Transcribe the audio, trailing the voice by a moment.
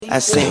I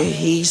say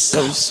he's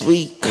so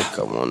sweet,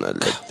 I wanna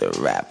lick the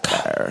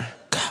rapper.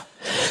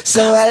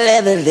 So I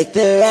let her lick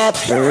the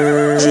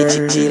rapper.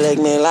 She lick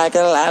me like a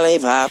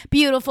lollipop.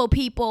 Beautiful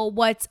people,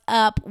 what's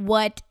up?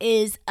 What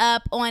is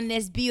up on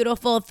this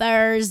beautiful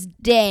Thursday?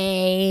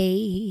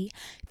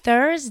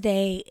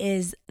 Thursday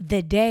is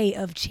the day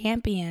of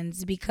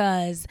champions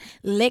because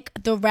Lick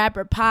the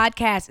Rapper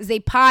podcast is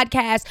a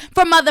podcast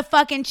for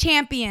motherfucking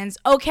champions,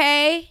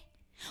 okay?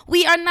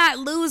 We are not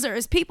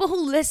losers. People who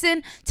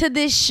listen to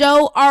this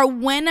show are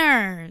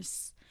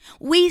winners.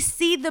 We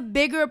see the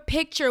bigger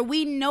picture.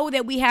 We know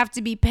that we have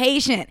to be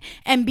patient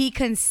and be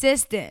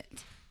consistent.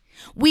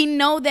 We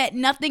know that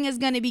nothing is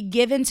going to be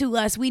given to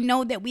us. We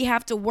know that we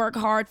have to work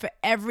hard for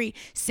every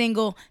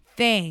single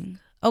thing,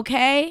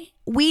 okay?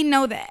 We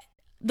know that.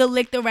 The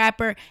Lick the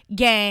Rapper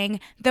gang,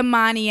 the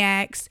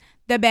maniacs,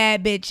 the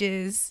bad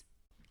bitches,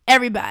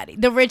 everybody,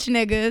 the rich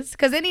niggas,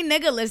 because any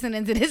nigga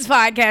listening to this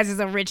podcast is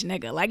a rich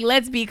nigga. Like,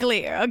 let's be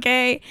clear,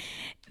 okay?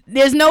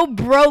 There's no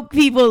broke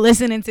people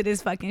listening to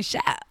this fucking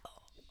show.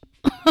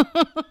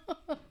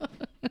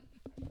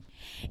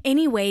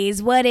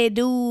 Anyways, what it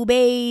do,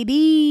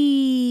 baby?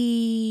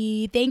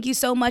 Thank you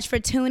so much for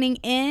tuning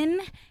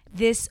in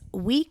this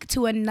week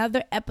to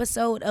another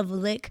episode of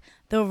Lick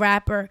the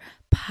Rapper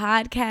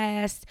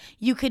podcast.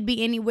 You could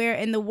be anywhere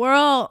in the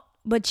world,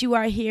 but you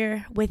are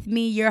here with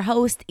me, your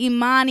host,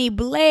 Imani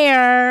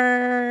Blair.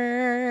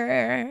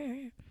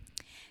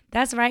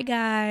 That's right,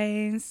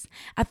 guys.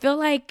 I feel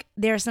like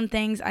there are some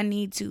things I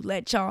need to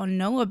let y'all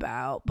know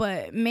about,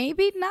 but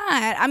maybe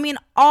not. I mean,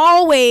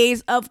 always,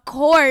 of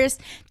course,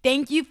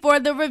 thank you for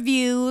the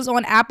reviews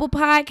on Apple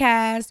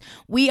Podcasts.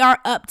 We are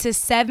up to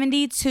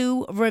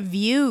 72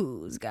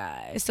 reviews,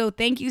 guys. So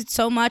thank you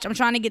so much. I'm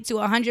trying to get to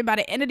 100 by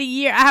the end of the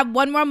year. I have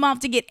one more month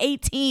to get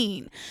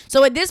 18.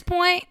 So at this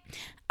point,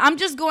 I'm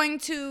just going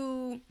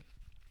to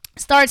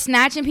start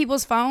snatching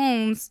people's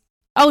phones.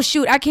 Oh,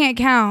 shoot, I can't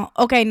count.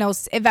 Okay, no,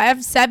 if I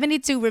have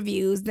 72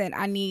 reviews, then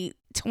I need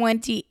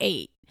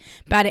 28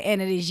 by the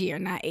end of this year,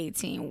 not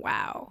 18.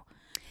 Wow.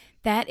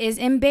 That is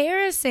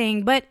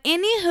embarrassing. But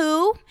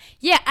anywho,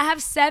 yeah, I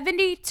have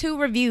 72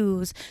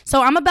 reviews.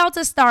 So I'm about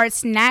to start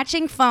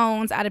snatching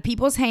phones out of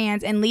people's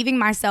hands and leaving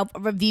myself a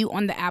review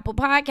on the Apple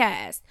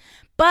Podcast.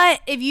 But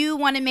if you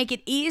want to make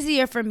it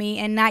easier for me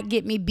and not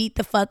get me beat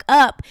the fuck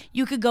up,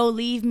 you could go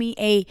leave me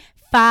a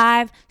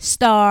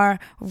 5-star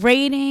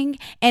rating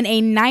and a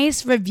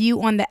nice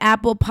review on the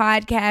Apple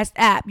Podcast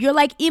app. You're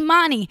like,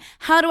 Imani,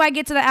 how do I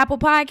get to the Apple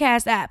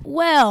Podcast app?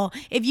 Well,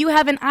 if you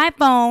have an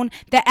iPhone,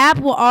 the app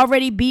will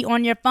already be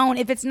on your phone.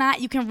 If it's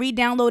not, you can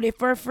re-download it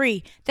for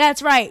free.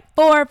 That's right,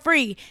 for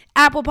free.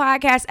 Apple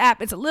Podcast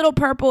app. It's a little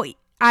purple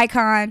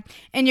icon,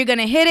 and you're going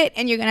to hit it,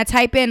 and you're going to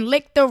type in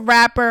Lick the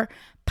Rapper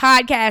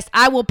podcast.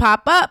 I will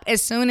pop up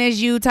as soon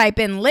as you type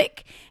in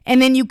Lick, and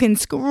then you can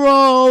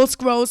scroll.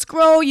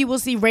 You will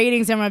see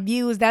ratings and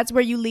reviews. That's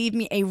where you leave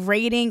me a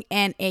rating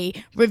and a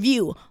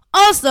review.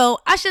 Also,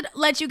 I should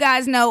let you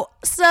guys know,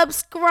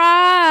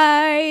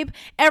 subscribe.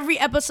 Every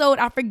episode,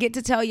 I forget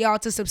to tell y'all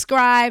to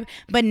subscribe,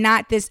 but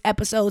not this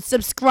episode.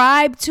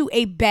 Subscribe to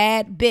A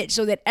Bad Bitch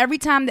so that every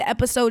time the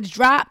episodes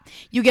drop,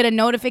 you get a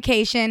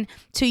notification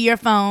to your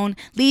phone.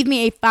 Leave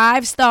me a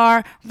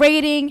 5-star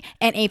rating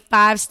and a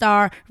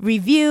 5-star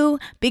review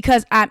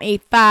because I'm a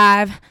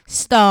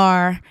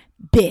 5-star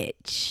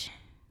bitch.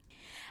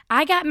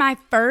 I got my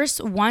first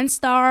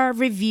 1-star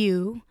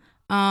review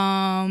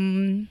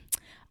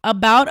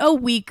about a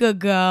week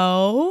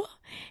ago,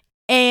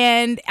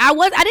 and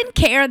I didn't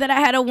care that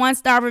I had a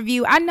 1-star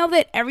review. I know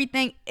that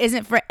everything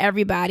isn't for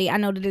everybody. I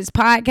know that this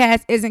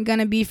podcast isn't going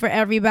to be for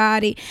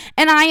everybody,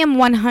 and I am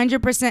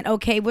 100%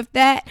 okay with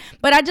that,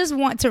 but I just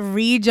want to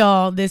read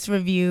y'all this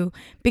review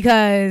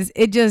because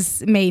it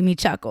just made me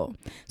chuckle.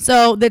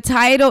 So the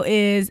title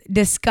is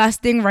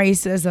Disgusting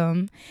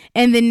Racism,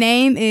 and the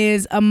name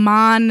is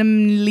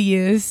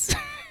Anonymous.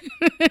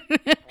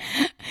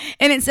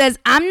 And it says,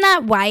 I'm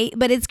not white,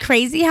 but it's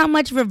crazy how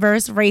much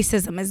reverse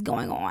racism is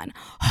going on.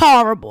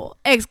 Horrible!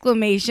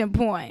 Exclamation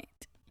point.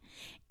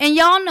 And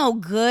y'all know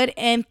good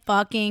and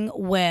fucking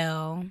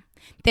well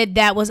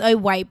that was a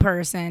white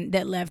person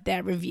that left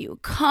that review.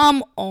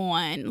 Come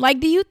on. Like,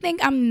 do you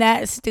think I'm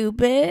that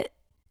stupid?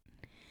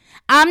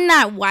 I'm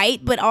not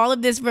white, but all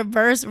of this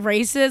reverse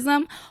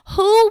racism,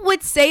 who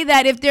would say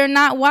that if they're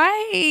not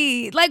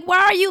white? Like, why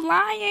are you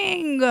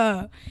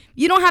lying?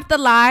 You don't have to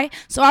lie.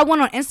 So I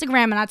went on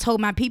Instagram and I told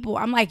my people,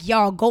 I'm like,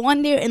 y'all go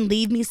on there and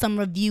leave me some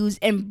reviews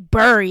and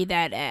bury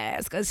that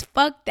ass, because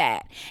fuck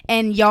that.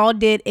 And y'all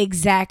did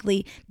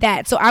exactly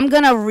that. So I'm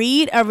going to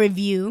read a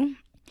review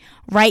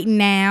right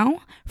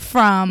now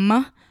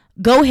from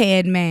Go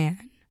Ahead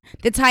Man.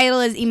 The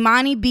title is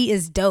Imani B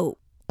is Dope.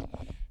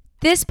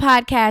 This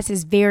podcast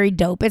is very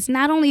dope. It's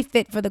not only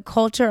fit for the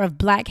culture of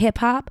Black hip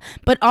hop,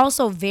 but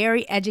also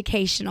very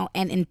educational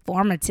and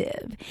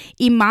informative.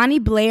 Imani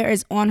Blair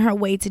is on her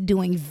way to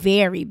doing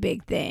very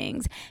big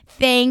things.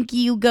 Thank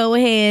you, Go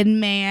Ahead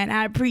Man.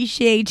 I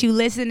appreciate you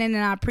listening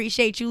and I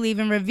appreciate you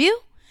leaving review.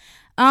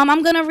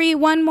 I'm going to read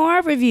one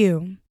more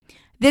review.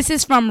 This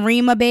is from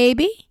Rima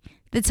Baby.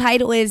 The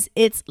title is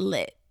It's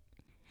Lit.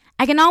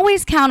 I can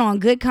always count on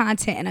good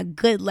content and a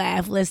good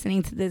laugh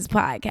listening to this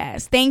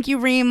podcast. Thank you,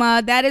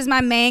 Rima. That is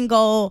my main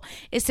goal,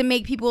 is to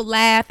make people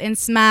laugh and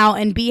smile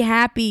and be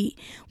happy.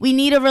 We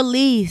need a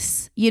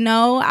release.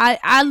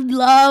 I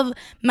love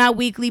my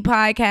weekly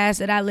podcast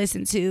that I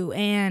listen to,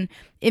 and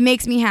it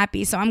makes me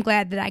happy. So I'm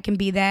glad that I can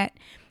be that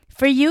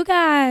for you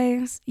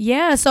guys.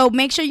 Yeah, so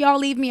make sure y'all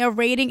leave me a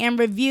rating and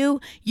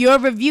review. Your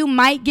review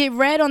might get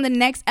read on the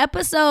next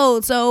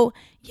episode. So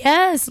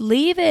yes,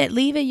 leave it,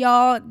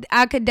 y'all.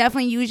 I could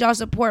definitely use y'all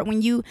support.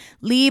 When you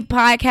leave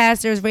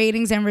podcasters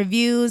ratings and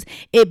reviews,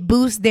 it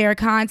boosts their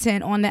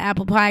content on the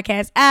Apple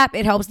Podcast app.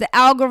 It helps the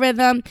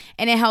algorithm,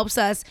 and it helps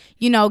us,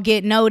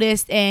 get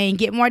noticed and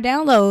get more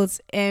downloads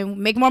and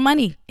make more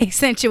money,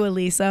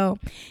 essentially. So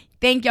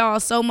thank y'all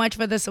so much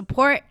for the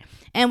support.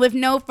 And with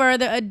no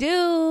further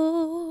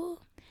ado,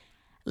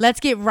 let's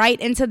get right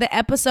into the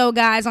episode,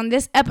 guys. On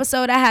this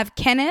episode, I have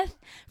Kenneth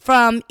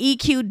from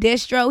EQ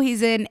Distro.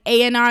 He's an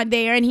A&R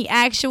there, and he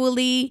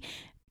actually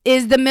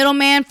is the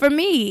middleman for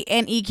me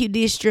and EQ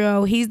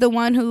Distro. He's the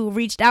one who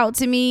reached out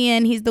to me,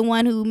 and he's the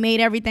one who made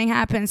everything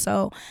happen.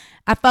 So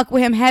I fuck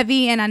with him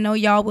heavy, and I know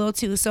y'all will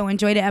too. So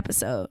enjoy the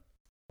episode.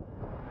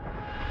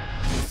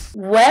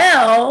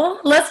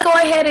 Well, let's go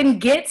ahead and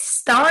get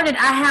started.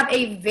 I have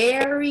a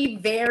very,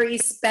 very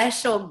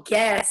special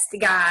guest,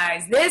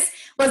 guys. This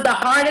was the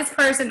hardest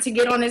person to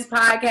get on this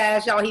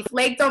podcast, y'all. He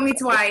flaked on me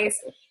twice.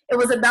 It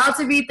was about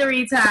to be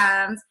 3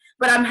 times,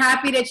 but I'm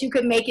happy that you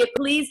could make it.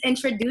 Please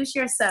introduce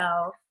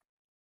yourself.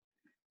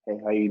 Hey,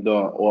 how you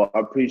doing? Well, I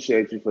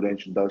appreciate you for the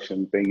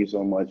introduction. Thank you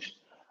so much.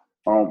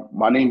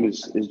 My name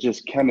is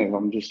just Kenneth.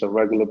 I'm just a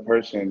regular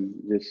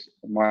person.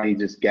 Mine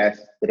just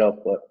gassed it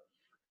up, but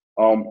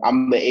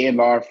I'm the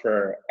A&R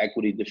for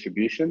Equity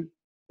Distribution.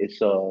 It's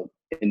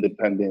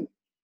independent.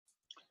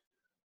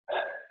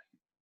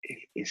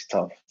 It's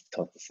tough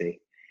to say.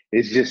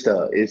 It's just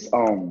it's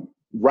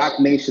Roc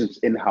Nation's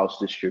in-house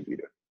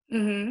distributor.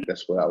 Mm-hmm.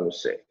 That's what I would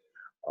say.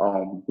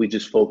 We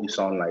just focus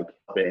on like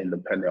the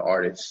independent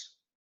artists,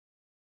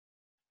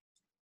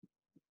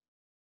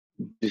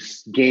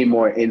 just gain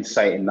more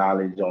insight and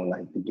knowledge on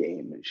like the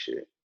game and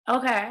shit.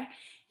 Okay.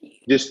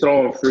 Just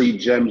throwing free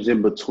gems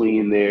in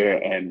between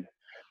there and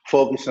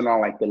focusing on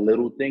like the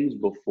little things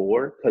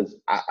before, because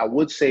I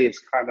would say it's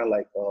kind of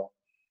like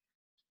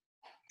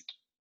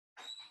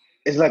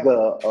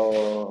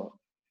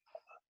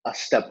a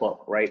step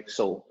up, right?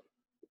 So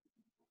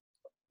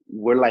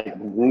we're like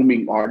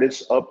grooming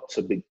artists up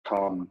to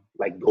become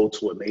like go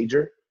to a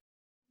major,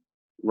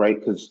 right?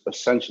 Because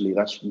essentially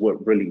that's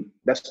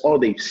all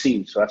they've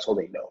seen, so that's all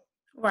they know.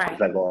 Right. It's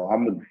like, oh,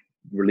 I'm gonna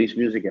release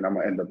music and I'm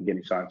gonna end up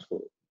getting signed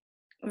to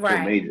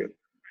a major.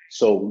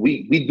 So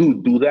we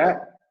do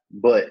that.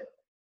 But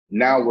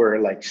now we're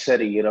like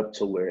setting it up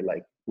to where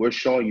like we're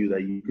showing you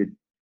that you could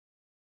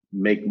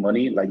make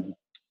money like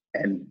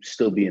and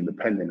still be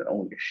independent and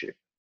own your shit.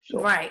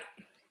 So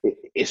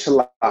it's a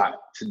lot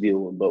to deal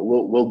with, but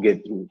we'll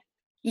get through.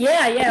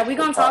 Yeah, we're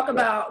gonna talk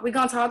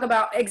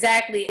about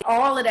exactly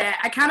all of that.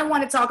 I kind of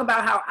want to talk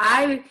about how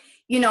I,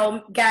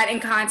 got in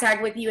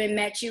contact with you and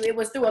met you. It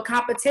was through a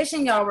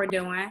competition y'all were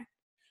doing.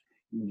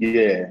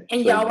 Yeah.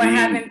 And y'all were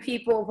having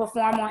people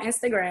perform on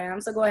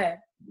Instagram. So go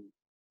ahead.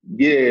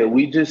 Yeah,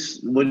 we're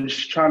just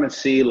trying to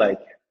see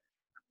like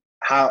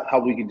how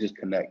we can just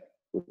connect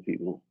with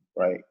people,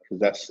 right?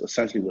 Because that's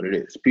essentially what it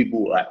is.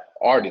 People, like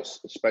artists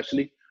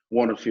especially,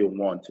 want to feel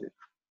wanted,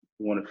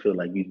 want to feel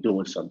like you're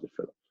doing something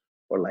for them,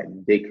 or like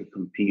they could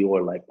compete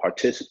or like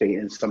participate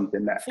in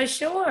something that. For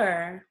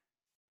sure.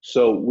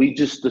 So we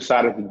just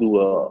decided to do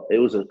it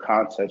was a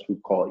contest we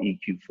call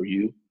EQ for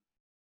You,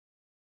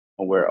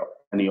 where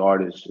any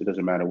artist, it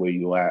doesn't matter where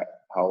you at,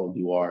 how old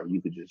you are, you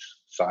could just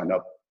sign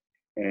up.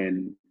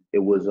 And it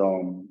was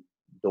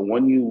the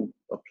one you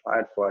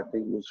applied for, I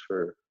think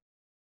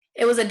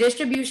it was a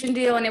distribution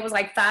deal, and it was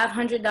like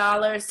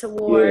 $500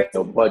 towards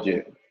a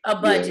budget.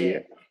 Yeah.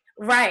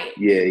 Right.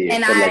 Yeah.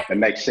 And for like the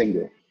next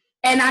single.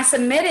 And I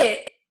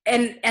submitted,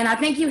 and I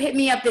think you hit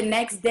me up the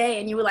next day,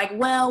 and you were like,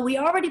 "Well, we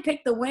already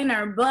picked the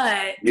winner,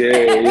 but."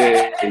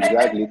 Yeah,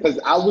 exactly. Because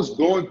I was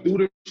going through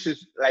the shit,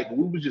 like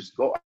we would just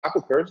go. I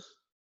could curse.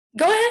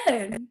 Go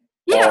ahead.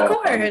 Yeah, of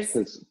course.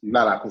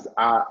 Because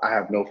I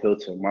have no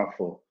filter. My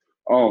fault.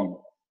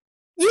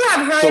 You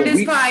have heard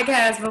this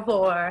podcast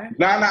before.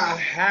 Nah, I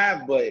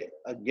have, but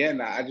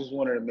again, I just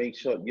wanted to make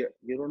sure you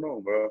don't know,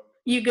 bro.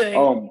 You good?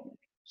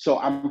 So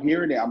I'm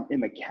hearing it. I'm in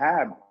the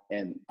cab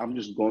and I'm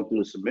just going through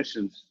the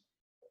submissions,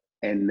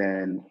 and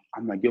then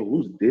I'm like, "Yo,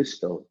 who's this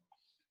though?"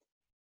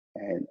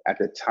 And at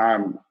the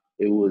time,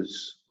 it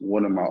was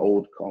one of my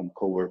old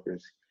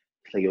coworkers.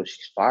 He's like, "Yo,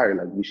 she's fired.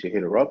 Like, we should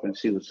hit her up and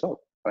see what's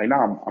up." Like,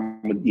 now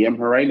I'm gonna DM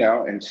her right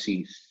now and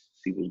see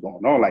what's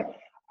going on. Like,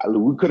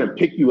 we couldn't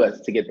pick you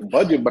as to get the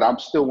budget, but I'm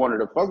still wanted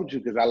to fuck with you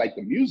because I like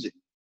the music.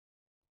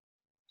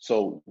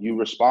 So you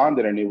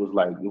responded, and it was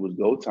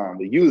go time.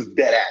 But you was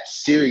dead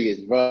ass serious,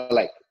 bro.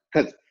 Like,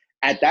 because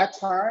at that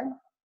time,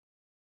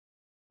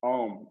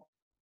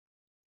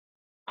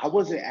 I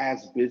wasn't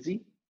as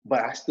busy, but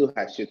I still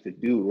had shit to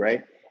do,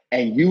 right?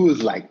 and you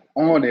was like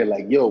on it,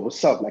 like, yo,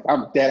 what's up? Like,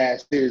 I'm dead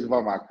ass serious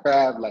about my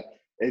craft. Like,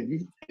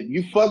 if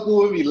you fucking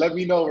with me, let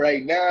me know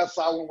right now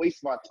so I won't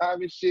waste my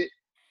time and shit.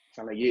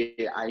 So I'm like,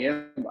 yeah, I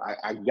am.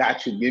 I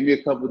got you. Give me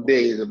a couple of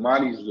days. And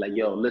Monty's like,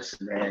 yo,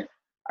 listen, man,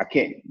 I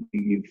can't.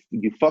 You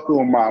fucking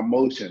with my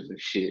emotions and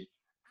shit.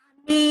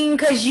 I mean,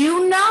 because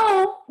you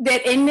know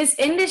that in this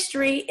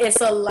industry,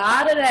 it's a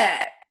lot of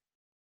that.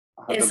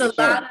 100%. It's a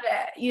lot of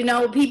that. You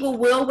know, people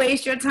will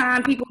waste your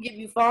time. People give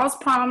you false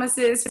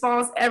promises,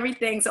 false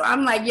everything. So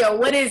I'm like, yo,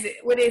 what is it?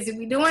 What is it?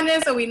 We doing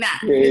this or we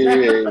not? Yeah.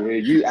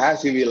 You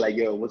asking me like,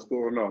 yo, what's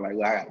going on? Like,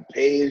 I gotta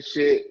pay and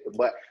shit.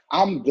 But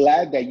I'm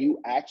glad that you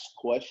asked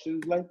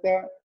questions like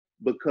that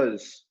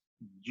because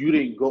you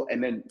didn't go,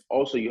 and then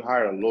also you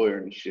hired a lawyer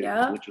and shit,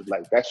 which was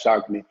like, that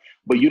shocked me.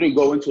 But you didn't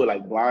go into it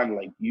like blind,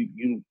 like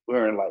you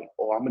weren't like,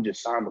 oh, I'm gonna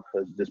just sign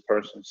because this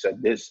person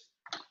said this.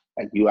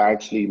 Like, you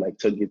actually like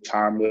took your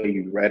time there,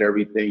 you read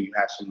everything, you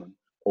had someone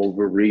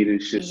overread and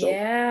shit. So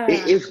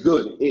it's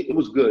good. It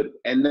was good.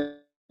 And then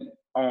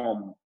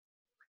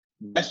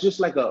that's just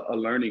like a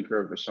learning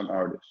curve for some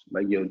artists.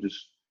 Like, yo,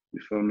 just,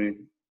 you feel me?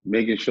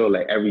 Making sure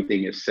like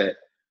everything is set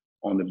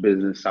on the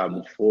business side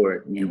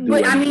before you do.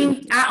 But I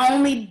mean, I've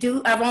only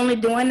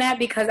doing that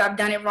because I've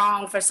done it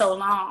wrong for so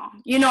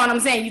long. You know what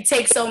I'm saying? You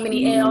take so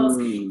many L's,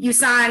 you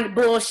sign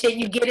bullshit,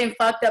 you get in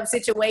fucked up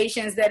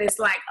situations that it's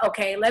like,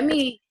 okay, let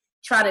me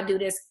try to do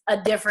this a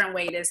different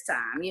way this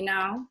time, you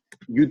know?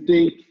 You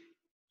think,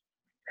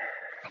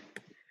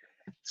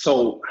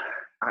 so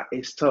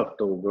it's tough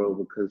though, bro,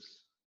 because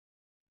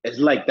it's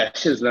like that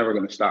shit's never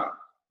gonna stop.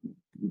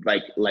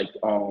 Like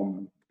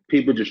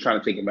people just trying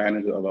to take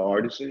advantage of the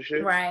artists and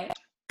shit. Right.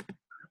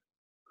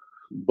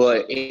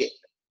 But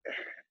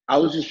I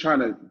was just trying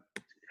to,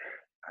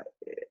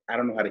 I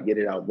don't know how to get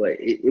it out, but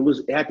it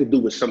had to do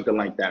with something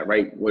like that,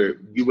 right? Where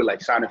you were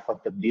like signing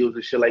fucked up deals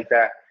and shit like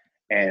that.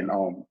 And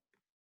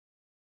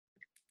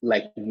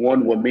like,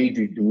 what made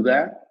you do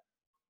that?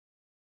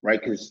 Right?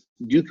 Because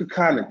you could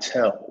kind of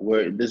tell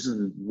where this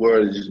is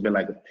where it's just been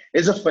like,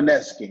 it's a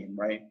finesse game,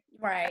 right?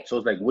 Right. So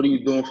it's like, what are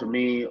you doing for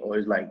me? Or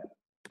it's like,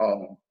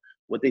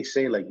 what they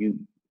say, like you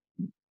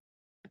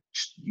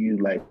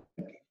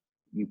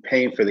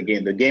paying for the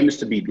game. The game is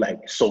to be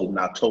like sold,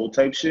 not told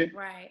type shit.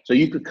 Right. So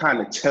you could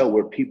kind of tell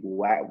where people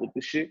were at with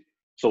the shit.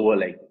 So what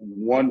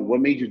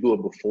made you do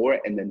it before?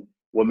 And then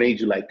what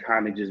made you like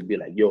kind of just be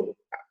like, yo,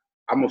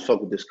 I'm gonna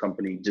fuck with this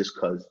company just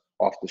cause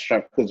off the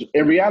strength. Because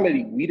in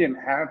reality, we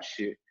didn't have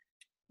shit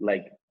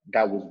like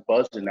that was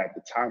buzzing at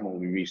the time when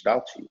we reached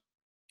out to you.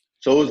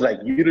 So it was like,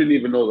 you didn't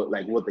even know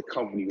like what the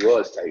company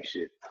was type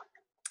shit.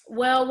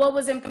 Well, what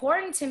was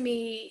important to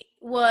me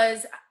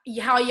was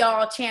how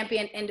y'all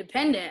champion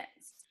independence.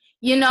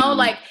 You know,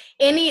 like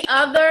any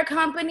other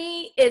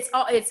company, it's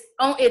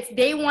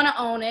they want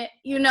to own it,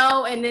 you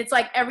know, and it's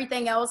like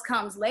everything else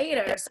comes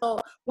later. So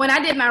when I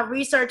did my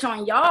research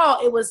on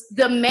y'all, it was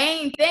the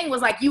main thing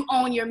was like, you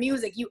own your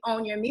music, you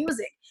own your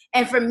music.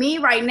 And for me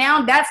right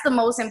now, that's the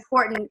most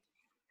important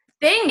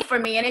thing for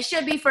me. And it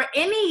should be for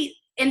any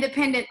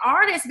independent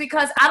artist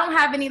because I don't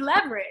have any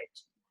leverage,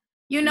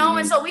 you know?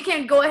 And so we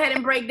can go ahead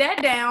and break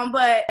that down.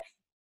 But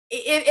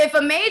if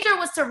a major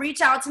was to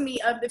reach out to me,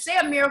 if say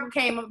a miracle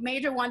came, a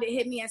major wanted to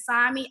hit me and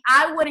sign me,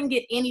 I wouldn't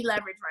get any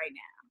leverage right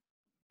now.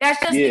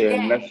 That's just the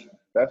game. And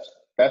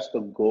that's the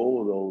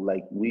goal though.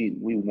 Like we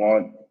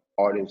want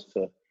artists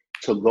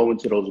to go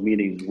into those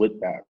meetings with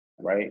that,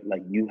 right?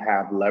 Like you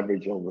have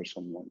leverage over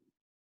someone,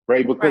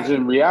 right? Because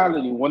in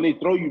reality, when they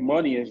throw you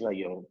money, it's like,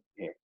 yo,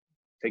 here,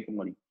 take the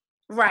money,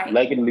 right?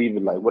 Like and leave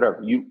it, like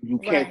whatever. You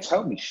can't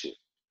tell me shit.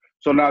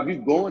 So now if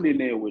you're going in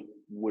there with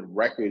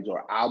records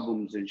or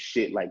albums and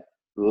shit, like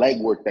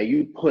legwork that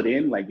you put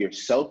in, like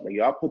yourself, like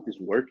y'all put this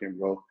work in,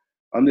 bro.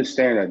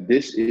 Understand that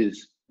this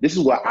is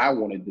what I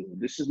want to do.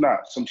 This is not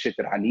some shit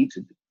that I need to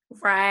do.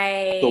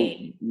 Right. So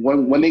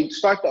when they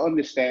start to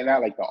understand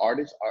that, like the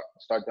artists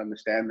start to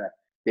understand that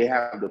they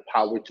have the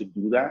power to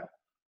do that,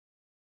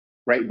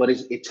 right? But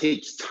it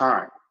takes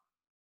time.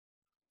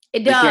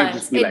 It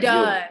does. It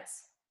does.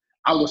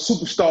 I'm a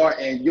superstar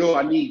and yo,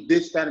 I need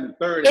this, that, and the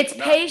third. It's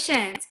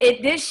patience.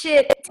 This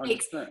shit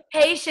takes 100%.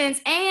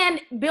 patience and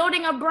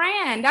building a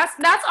brand. That's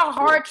a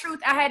hard truth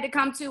I had to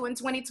come to in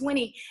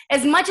 2020.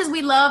 As much as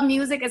we love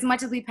music, as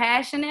much as we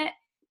passionate,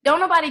 don't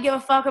nobody give a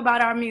fuck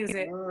about our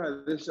music.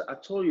 I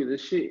told you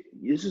this shit.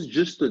 This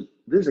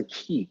is a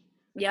key.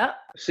 Yep.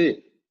 That's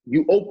it.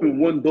 You open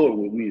one door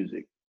with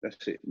music.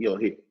 That's it. Yo,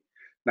 here.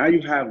 Now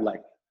you have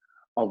like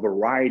a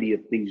variety of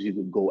things you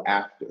could go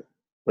after.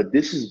 But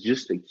this is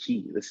just the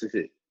key. This is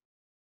it.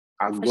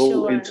 I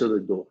go into the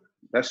door.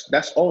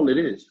 That's all it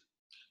is.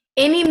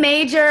 Any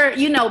major,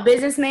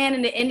 businessman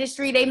in the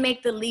industry, they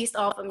make the least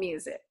off of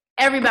music.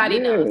 Everybody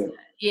knows that.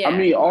 Yeah. I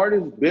mean,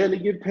 artists barely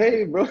get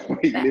paid, bro.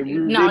 Like, they're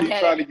really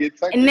trying to get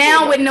technical. And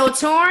now with no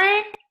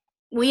touring,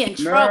 we in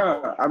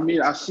trouble. I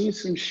mean, I seen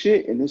some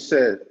shit and it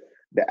said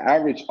the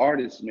average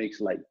artist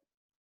makes like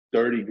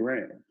 30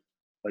 grand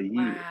a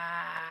year.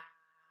 Wow.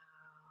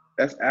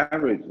 That's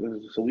average.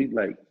 So we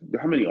like,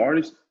 how many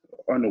artists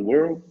are in the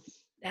world?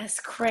 That's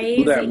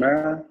crazy. Do that,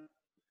 man.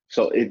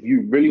 So if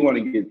you really want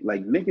to get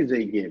like niggas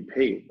ain't getting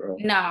paid, bro.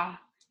 No.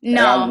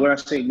 When I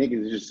say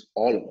niggas, it's just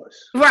all of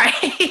us. Right.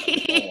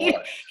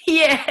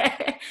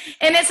 Yeah.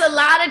 And it's a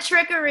lot of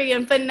trickery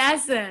and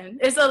finessing.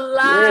 It's a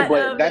lot. Yeah,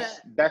 but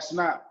that's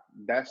not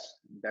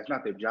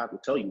their job to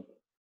tell you.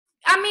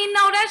 I mean,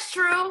 no, that's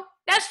true.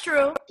 That's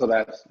true. So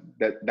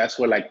that's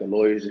where like the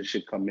lawyers and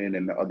shit come in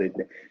and the other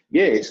thing.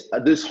 Yeah, it's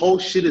this whole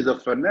shit is a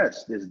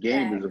finesse. This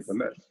game is a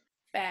finesse.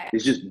 Facts.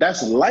 It's just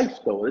that's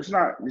life though. It's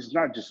not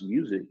just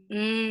music.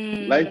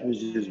 Life is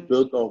just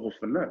built off of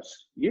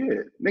finesse.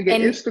 Yeah, nigga,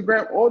 and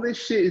Instagram, all this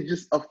shit is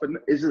just a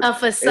finesse. It's a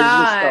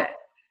facade.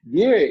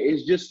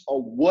 It's just a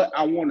what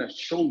I want to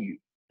show you.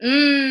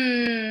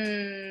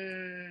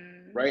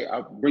 Right?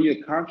 I'll bring you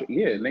a contract.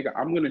 Yeah, nigga,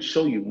 I'm gonna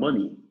show you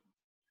money.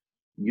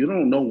 You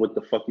don't know what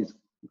the fuck is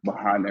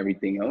behind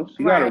everything else.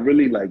 You gotta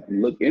really like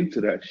look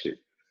into that shit.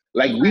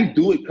 Like we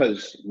do it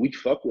because we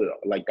fuck with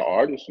like the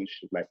artists and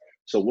shit. Like,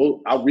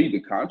 so I'll read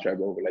the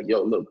contract over. Like,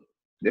 yo, look,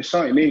 there's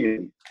something in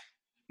here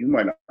you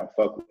might not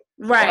fuck with.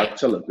 Right.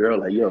 So I tell a girl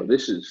like, yo,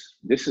 this is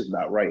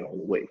not right all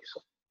the way.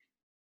 So.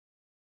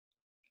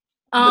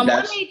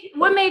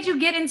 What made you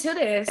get into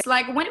this?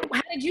 Like,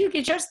 how did you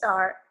get your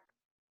start?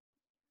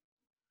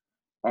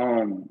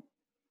 When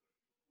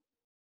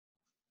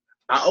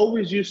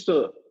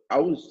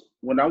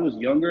I was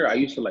younger, I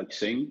used to like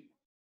sing,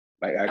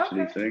 like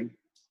actually sing.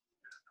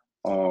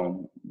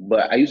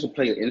 But I used to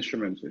play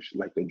instruments and shit,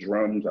 like the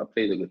drums. I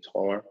played the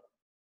guitar.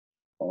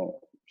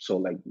 So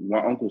like my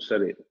uncle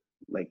said it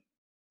like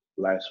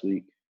last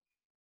week.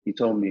 He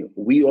told me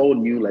we all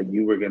knew like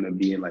you were gonna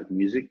be in like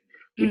music.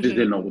 We just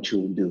didn't know what you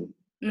would do.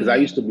 Because I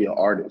used to be an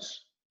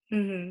artist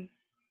when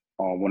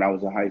I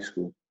was in high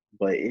school.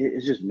 But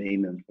it's just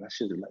maintenance. That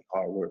shit is like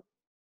hard work.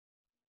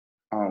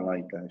 I don't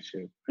like that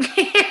shit.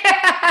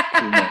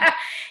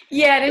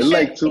 Yeah, it's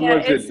like too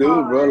much to do,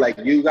 hard. Bro. Like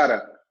you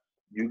gotta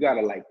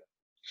like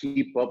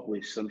keep up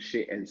with some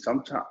shit. And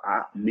sometimes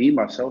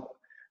myself,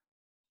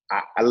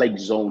 I like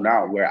zone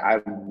out where I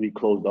be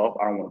closed off.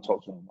 I don't want to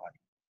talk to nobody.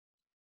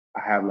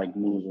 I have like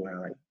moves where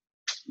I'm like,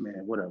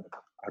 man, whatever.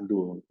 I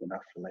do it when I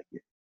feel like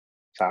it.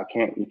 So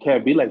you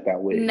can't be like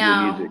that with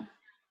music.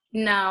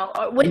 No.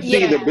 You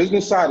see, the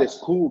business side is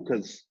cool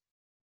because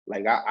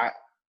like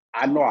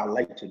I know I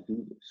like to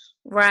do this.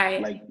 Right.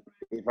 Like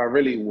if I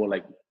really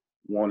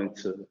wanted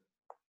to,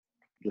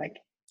 like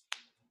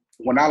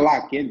when I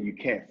lock in, you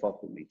can't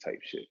fuck with me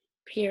type shit.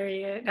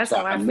 Period. That's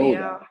how I feel.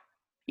 That.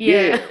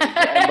 Yeah.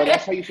 But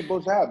that's how you're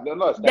supposed to have.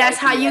 No, that's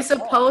how you're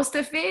supposed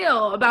to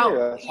feel about.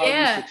 That's how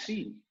you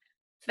succeed.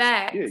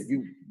 Facts. Yeah,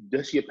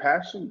 that's your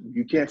passion.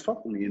 You can't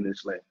fuck with me in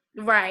this land.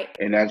 Right.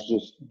 And that's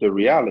just the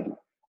reality.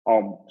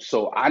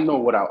 So I know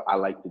what I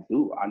like to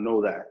do. I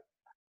know that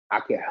I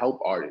can help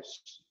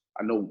artists.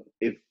 I know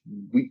if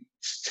we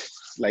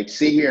like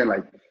sit here and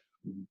like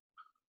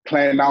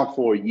plan out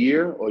for a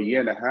year or a year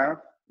and a half,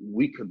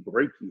 we could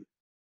break you.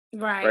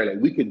 Right.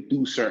 Like we could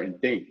do certain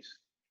things.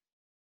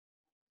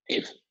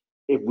 If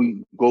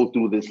we go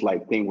through this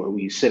like thing where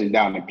we sitting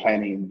down and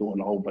planning and doing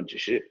a whole bunch of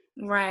shit.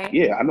 Right.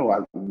 Yeah, I know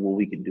what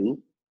we can do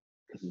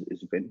because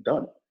it's been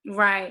done.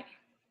 Right.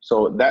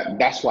 So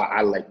that's why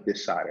I like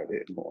this side of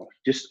it more.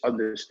 Just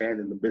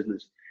understanding the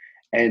business.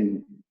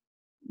 And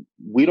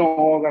we don't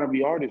all gotta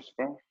be artists,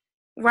 bro.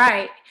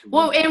 Right.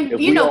 Well, and if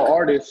we are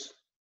artists,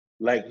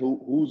 like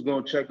who's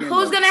gonna check in?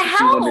 Who's gonna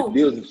help? When the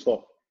deals and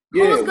stuff.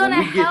 Yeah, who's gonna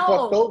when we get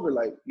fucked over,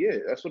 like, yeah,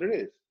 that's what it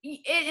is.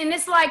 And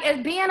it's like,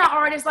 as being an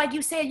artist, like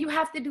you said, you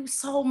have to do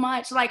so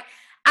much. Like,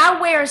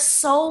 I wear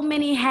so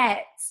many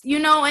hats, you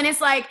know, and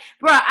it's like,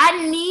 bro,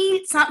 I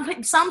need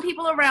some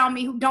people around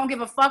me who don't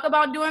give a fuck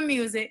about doing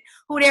music,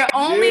 who their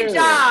only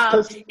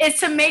job is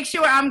to make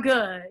sure I'm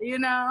good, you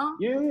know?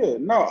 Yeah,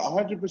 no,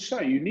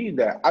 100%. You need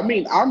that. I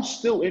mean, I'm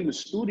still in the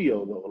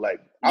studio though.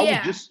 Like,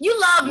 you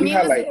love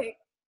music.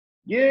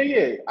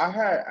 Yeah. I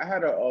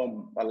had a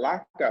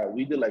lockout.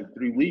 We did like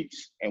 3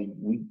 weeks and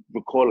we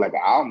record like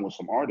an album with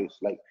some artists.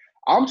 Like,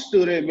 I'm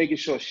still there making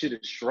sure shit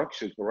is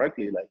structured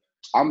correctly. Like,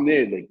 I'm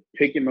there, like,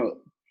 picking up.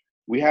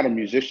 We had a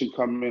musician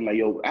come in, like,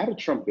 yo, add a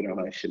trumpet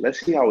on that shit. Let's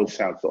see how it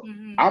sounds. So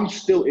I'm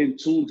still in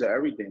tune to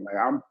everything. Like,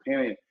 I'm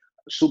paying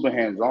super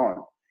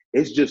hands-on.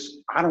 It's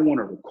just, I don't want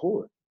to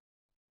record.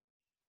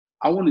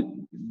 I want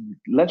to,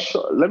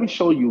 let me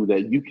show you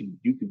that you can,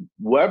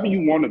 wherever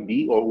you want to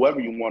be or whoever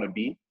you want to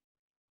be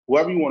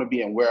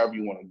and wherever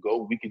you want to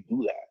go, we can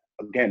do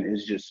that. Again,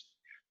 it's just,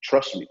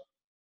 trust me.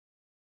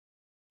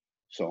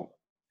 So.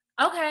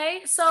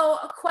 Okay, so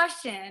a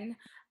question.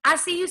 I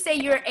see you say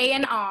you're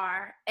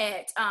A&R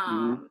at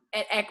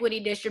Equity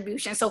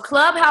Distribution. So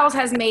Clubhouse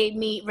has made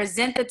me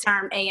resent the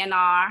term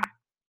A&R.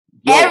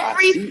 I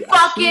see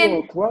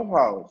on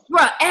Clubhouse.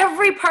 Bro,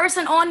 every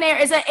person on there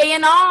is an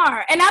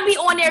A&R. And I be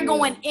on there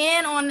going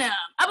in on them.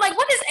 I'm like,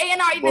 what does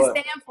A&R even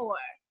stand for?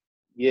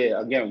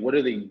 Yeah, again, what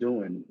are they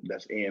doing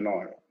that's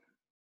A&R?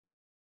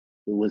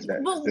 Who was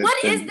that? But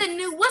what is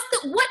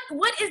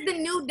the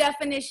new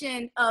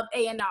definition of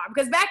A&R?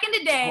 Because back in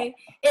the day,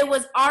 it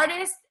was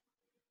artist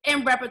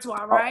and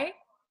repertoire, right?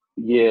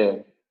 Yeah.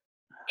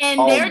 And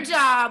their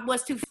job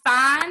was to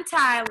find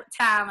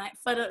talent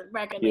for the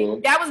record label.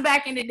 That was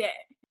back in the day.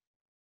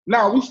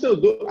 No, we still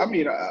do. I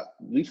mean,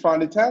 we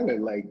find the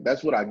talent. Like,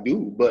 that's what I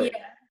do. But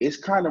it's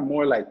kind of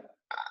more like,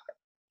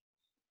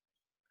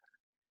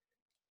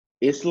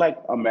 it's like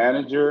a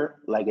manager,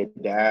 like a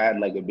dad,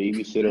 like a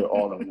babysitter,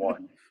 all in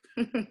one.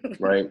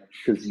 Right?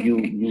 Because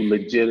you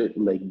legit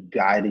like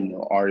guiding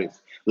an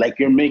artist. Like,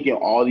 you're making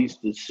all these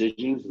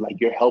decisions. Like,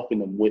 you're helping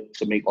them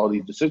to make all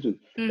these decisions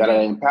that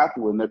are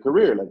impactful in their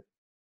career. Like,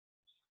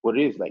 what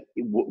it is, like,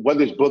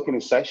 whether it's booking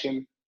a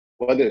session,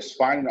 whether it's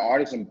finding an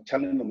artist and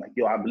telling them, like,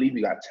 yo, I believe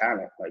you got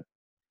talent. Like,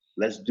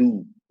 let's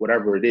do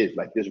whatever it is,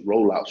 like this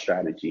rollout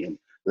strategy, and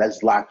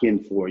let's lock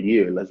in for a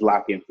year. Let's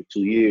lock in for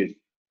 2 years.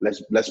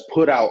 Let's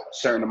put out a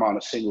certain amount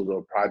of singles or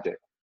a project.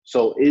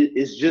 So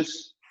it's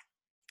just,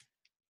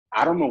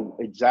 I don't know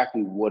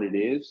exactly what it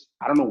is.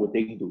 I don't know what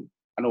they do.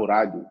 I know what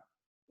I do.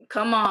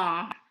 Come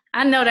on.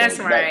 I know that's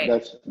right.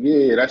 That's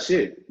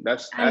it.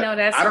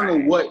 I don't know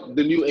what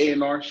the new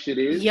A&R shit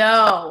is.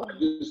 Yo. I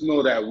just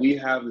know that we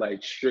have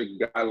like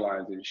strict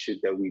guidelines and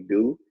shit that we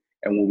do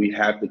and what we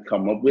have to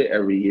come up with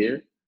every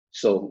year.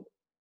 So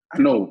I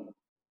know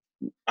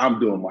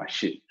I'm doing my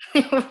shit.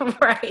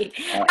 Right.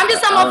 I'm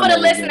just talking about for the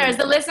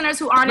listeners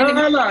who aren't in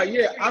the No.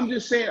 Yeah, I'm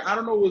just saying, I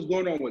don't know what's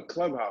going on with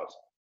Clubhouse.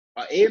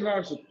 A&R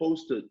is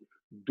supposed to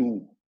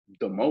do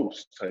the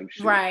most type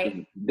shit.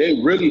 Right.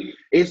 They really,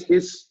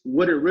 it's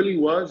what it really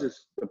was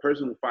is the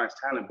person who finds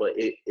talent, but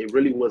it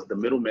really was the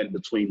middleman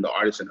between the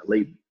artist and the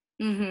label.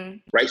 Mm-hmm.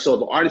 Right. So if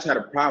the artist had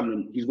a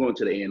problem, he's going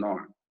to the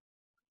A&R.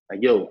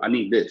 Like, yo, I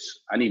need this.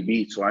 I need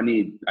beats, or I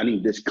need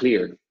this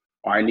cleared,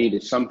 or I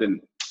needed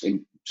something.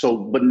 And so,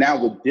 but now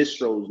with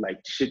distros, like,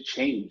 shit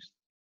changed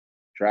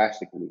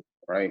drastically.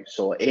 Right.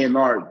 So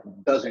A&R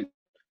doesn't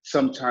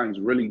sometimes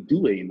really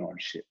do A&R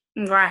shit.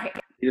 Right.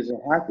 He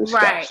doesn't have to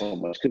stop so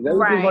much because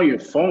everything's on your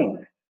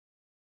phone.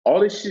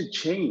 All this shit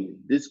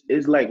changed. This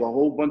is like a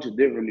whole bunch of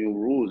different new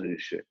rules and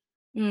shit.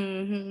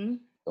 Mm-hmm.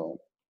 So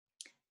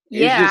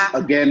it's just,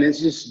 again,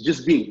 it's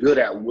just being good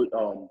at what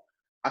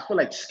I feel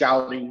like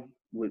scouting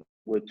would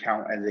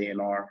count as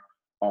A&R,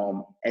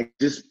 and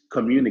just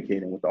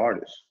communicating with the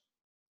artists.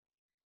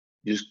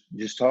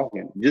 Just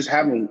talking, just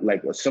having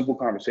like a simple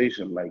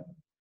conversation, like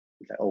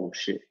oh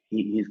shit,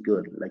 he's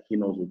good, like he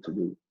knows what to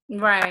do.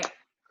 Right.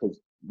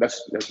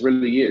 That's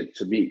really it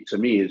to me. To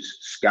me, it's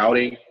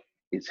scouting,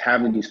 it's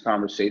having these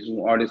conversations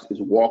with artists, it's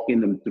walking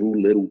them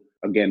through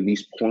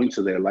these points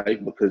of their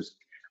life, because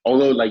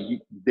although like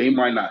they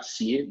might not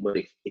see it, but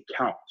it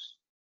counts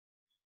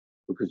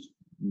because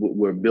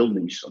we're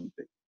building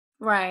something.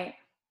 Right.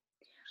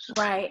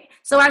 Right.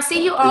 So I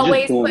see you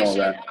always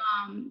pushing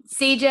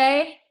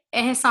CJ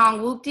and his song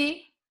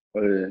Whoopty.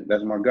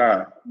 That's my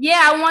guy.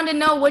 Yeah, I wanted to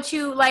know what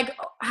you like.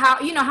 How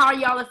are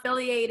y'all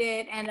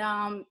affiliated?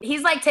 And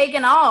he's like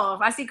taking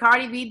off. I see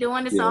Cardi B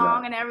doing the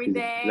song and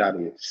everything.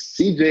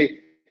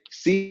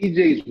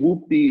 CJ's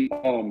Whoopty,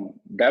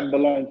 that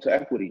belonged to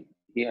Equity.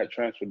 He had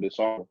transferred the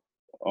song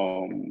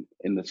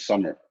in the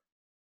summer,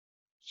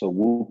 so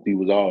Whoopty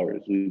was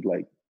ours. We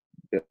like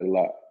did a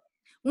lot.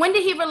 When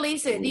did he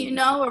release it? Do you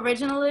know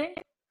originally?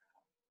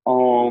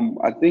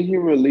 I think he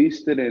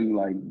released it in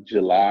like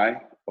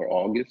July or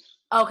August.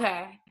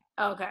 Okay.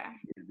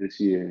 This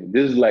year.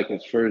 This is like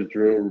his first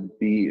drill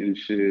beat and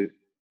shit.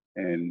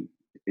 And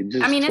it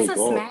just it's a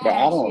off. smash.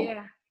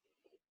 But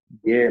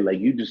yeah, like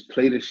you just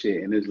play the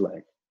shit and it's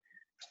like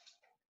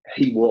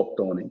he walked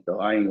on it though.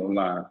 I ain't gonna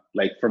lie.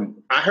 Like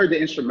I heard the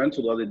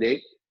instrumental the other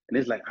day and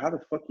it's like, how the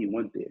fuck he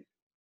went there?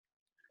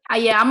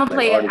 Yeah, I'm gonna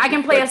play it. I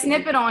can play a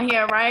snippet on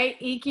here, right?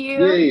 EQ?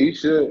 Yeah, you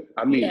should.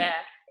 I mean,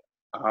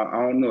 I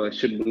don't know. It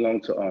should belong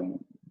to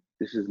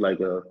this is like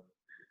a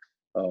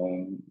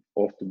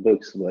off the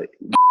books, like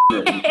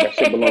that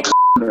should belong to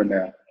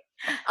now.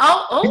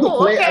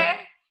 Oh,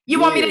 okay. You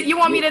want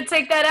me to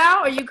take that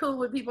out, or you cool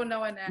with people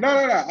knowing that? No.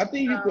 I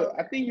think you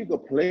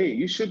could play.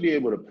 You should be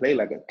able to play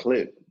like a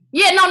clip.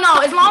 Yeah,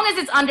 no. As long as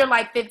it's under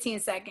like 15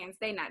 seconds,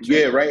 they not.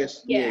 Yeah, right.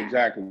 Yeah,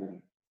 exactly.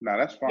 No,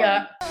 that's fine.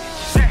 Yeah.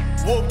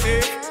 Whoop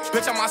it,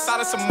 bitch, I'm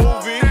outside of some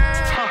movie.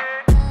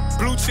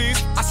 Blue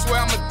cheese, I swear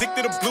I'm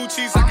addicted to blue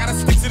cheese. I gotta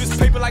stick to this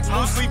paper like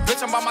blue sleep.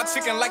 Bitch, I'm by my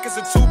chicken like it's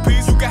a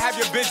 2-piece. You can have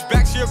your bitch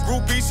back, she a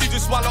groupie. She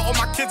just swallow all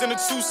my kids in a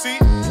 2-seat.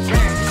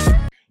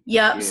 Yep.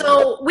 Yeah.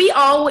 So we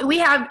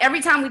have,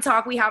 every time we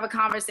talk, we have a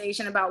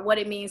conversation about what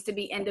it means to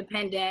be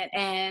independent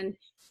and,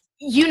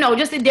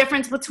 just the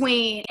difference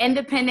between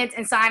independence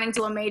and signing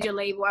to a major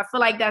label. I feel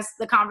like that's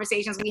the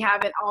conversations we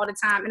have it all the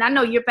time. And I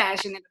know you're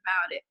passionate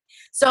about it.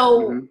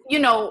 So,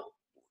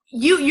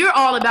 you're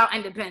all about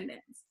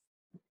independence.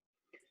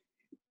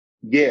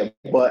 Yeah,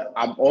 but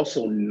I'm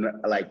also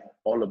like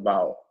all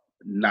about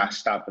not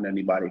stopping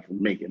anybody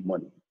from making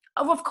money.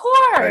 Oh, of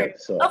course. Right?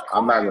 So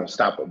I'm not gonna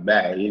stop a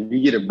bag. If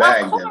you get a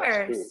bag, of course.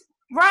 Then it's cool.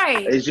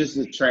 Right. It's just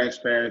the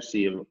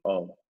transparency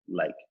of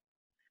like,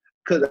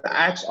 because I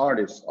ask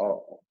artists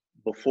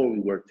before we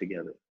work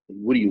together,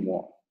 what do you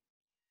want?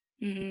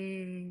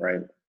 Mm-hmm.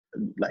 Right?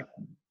 Like,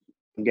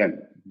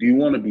 again, do you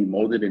want to be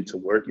molded into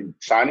work and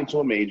signing to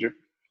a major,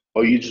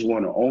 or you just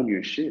want to own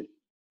your shit?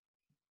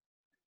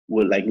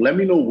 well, like, let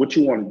me know what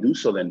you want to do.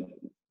 So then,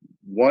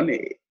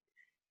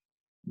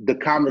 the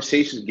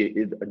conversations get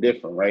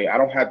different, right? I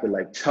don't have to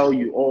like tell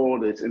you all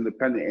this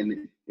independent, and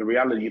in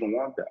reality, you don't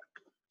want that.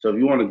 So if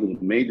you want to do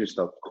major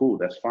stuff, cool,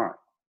 that's fine.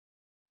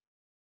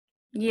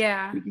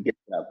 Yeah. We can get to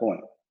that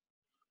point.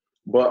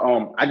 But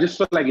I just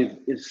feel like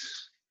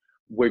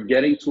we're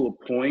getting to a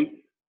point,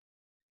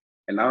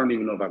 and I don't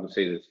even know if I can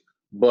say this,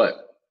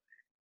 but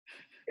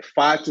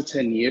 5 to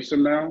 10 years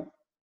from now,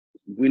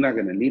 we're not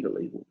gonna need a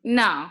label.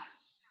 No.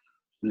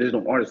 There's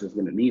no artist that's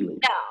gonna need a label.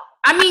 No.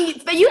 I mean,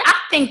 for you, I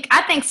think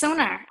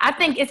sooner. I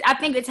think it's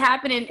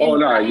happening. Oh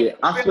no, yeah.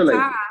 I feel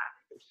like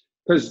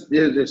because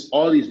there's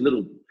all these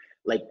little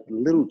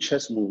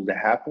chess moves that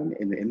happen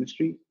in the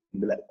industry.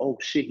 You'd be like, oh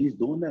shit, he's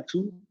doing that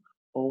too.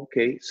 Oh,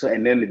 okay. So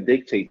and then it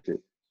dictates it.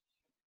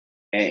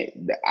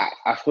 And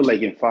I feel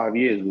like in 5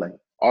 years, like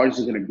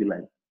artists are gonna be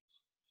like,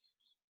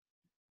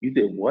 you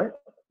did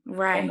what?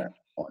 Right.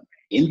 On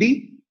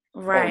indie?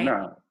 Right. Oh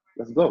nah,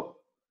 let's go.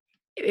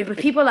 But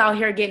people out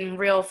here getting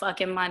real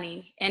fucking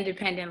money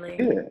independently.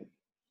 Yeah.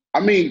 I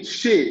mean,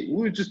 shit, we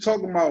were just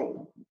talking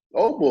about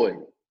Oh Boy,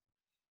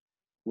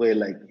 where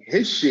like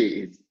his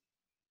shit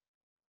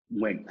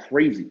went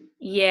crazy.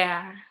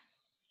 Yeah.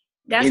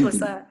 That's indie.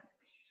 What's up.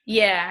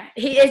 Yeah.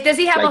 Does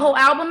he have a whole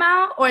album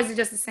out, or is it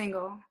just a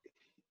single?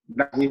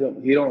 No, he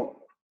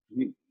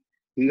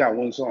got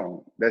one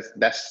song.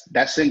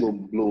 That single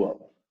blew up.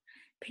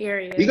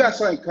 Period. He got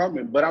something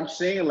coming, but I'm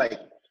saying like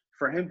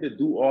for him to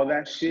do all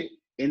that shit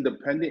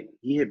independent,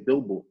 he hit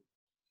Billboard.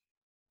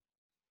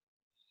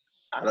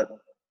 Out of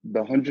the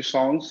 100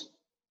 songs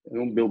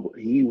on Billboard,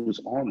 he was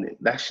on it.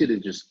 That shit is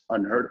just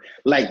unheard of.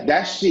 Like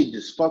that shit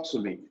just fucks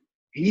with me.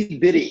 He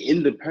did it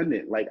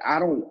independent. Like I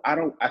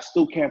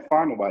still can't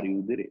find nobody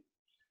who did it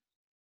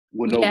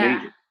with no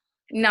major.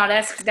 No,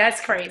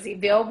 that's crazy.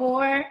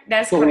 Billboard,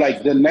 that's so crazy.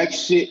 Like the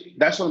next shit,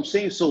 that's what I'm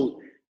saying. So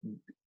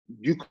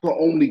you can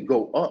only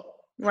go up.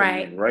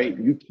 Right. There, right?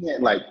 You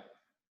can't like,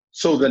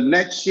 so the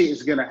next shit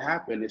is gonna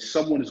happen is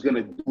someone is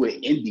gonna do an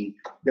indie,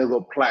 they'll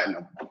go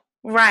platinum.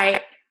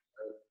 Right.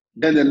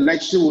 Then the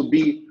next shit would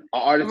be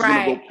an artist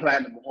gonna go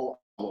platinum whole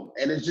album.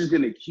 And it's just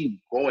gonna keep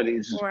going.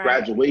 It's just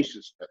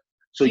graduation stuff.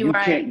 So you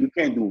can't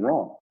do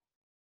wrong.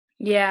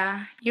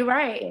 Yeah, you're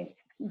right.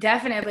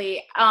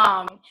 Definitely.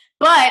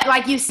 But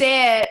like you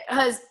said,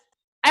 because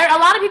a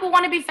lot of people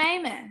want to be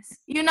famous,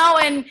 you know,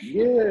 and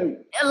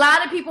a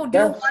lot of people do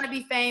want to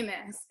be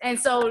famous. And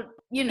so,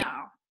 you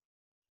know,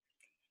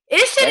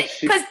 it should,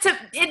 because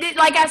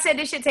like I said,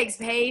 this shit takes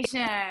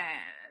patience.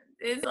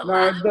 It's a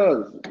lot. It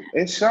does.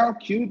 It sounds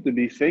cute to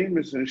be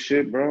famous and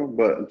shit, bro,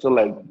 but until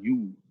like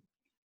you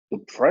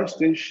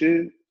depressed and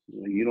shit,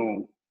 you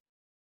don't.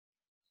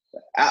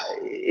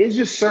 It's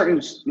just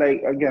certain,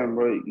 like, again,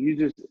 bro, we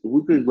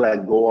could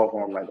like go off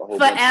on like a whole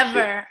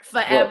forever.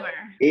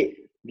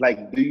 It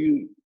like,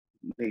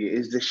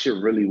 is this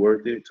shit really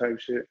worth it type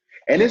shit?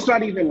 And it's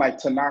not even like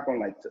to knock on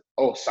like,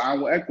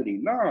 sign with Equity.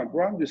 Nah,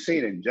 bro, I'm just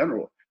saying in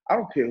general. I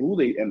don't care who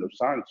they end up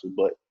signing to,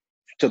 but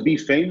to be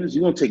famous,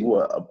 you're gonna take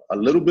a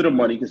little bit of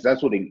money, because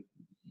that's what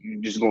you're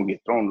just gonna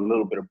get thrown a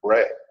little bit of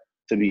bread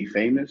to be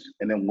famous,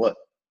 and then what?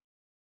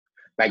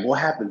 Like, what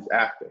happens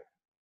after?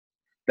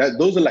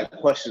 Those are like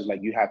questions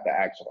like you have to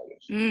ask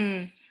artists,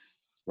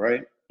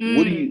 right?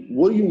 What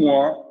do you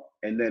want?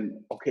 And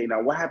then, okay,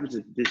 now what happens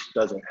if this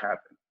doesn't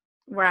happen?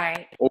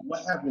 Right. Or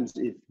what happens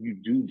if you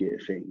do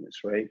get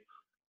famous, right?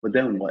 But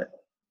then what?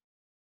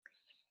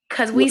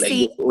 Because we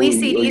see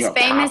these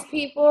famous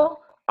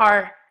people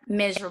are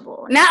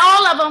miserable. Not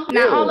all of them, but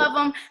not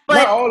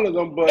all of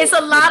them, but it's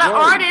a lot of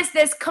artists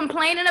that's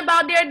complaining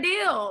about their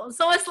deals.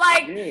 So it's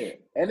like,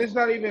 and it's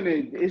not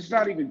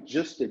even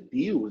just the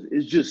deals.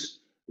 It's just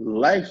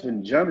life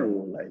in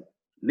general. Like,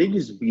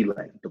 niggas be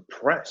like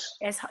depressed.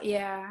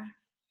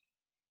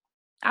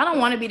 I don't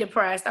want to be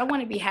depressed. I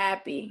want to be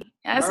happy.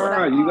 That's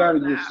what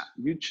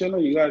you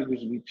chilling. You gotta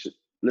just be.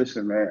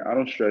 Listen, man, I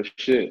don't stress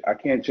shit. I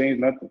can't change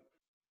nothing.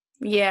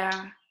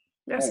 Yeah,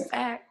 that's a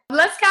fact.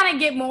 Let's kind of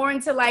get more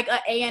into like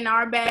an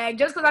A&R bag,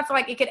 just because I feel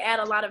like it could add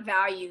a lot of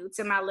value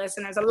to my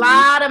listeners. A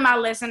lot of my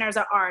listeners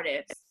are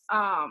artists,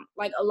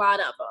 like a lot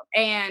of them.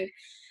 And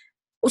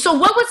so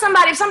what would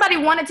if somebody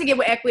wanted to get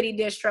with Equity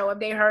Distro, if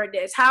they heard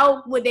this,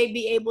 how would they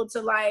be able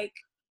to like,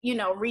 you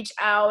know, reach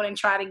out and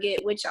try to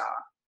get with y'all?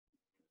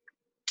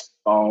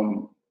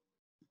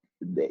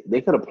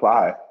 They could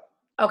apply.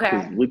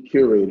 Okay. With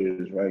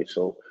curators, right?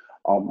 So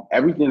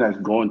everything that's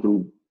going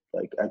through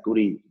like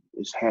Equity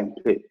is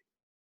handpicked.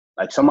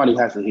 Like, somebody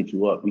has to hit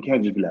you up. You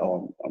can't just be like,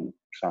 I'm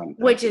signing.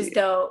 Which is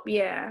dope,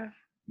 yeah.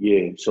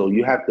 Yeah, so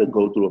you have to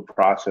go through a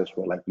process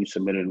where like you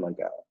submitted like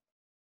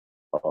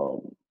a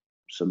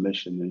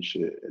submission and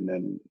shit, and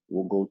then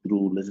we'll go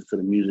through, listen to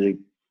the music,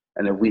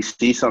 and if we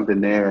see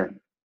something there,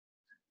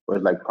 where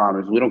it's like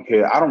promise, we don't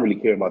care. I don't really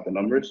care about the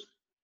numbers.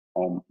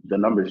 The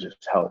numbers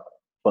just help.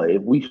 But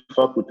if we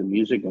fuck with the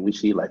music and we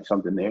see like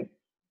something there,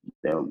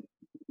 then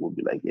we'll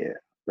be like, yeah,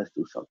 let's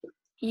do something.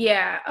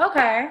 Yeah.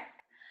 Okay.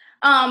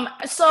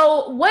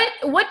 So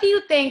what do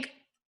you think,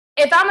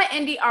 if I'm an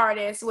indie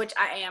artist, which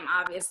I am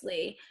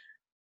obviously,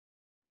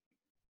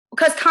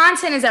 because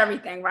content is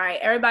everything, right?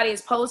 Everybody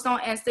is post on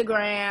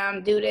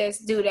Instagram, do this,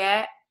 do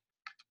that.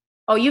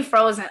 Oh, you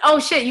frozen. Oh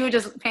shit, you were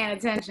just paying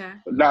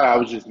attention. No, I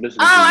was just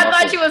listening. Oh, I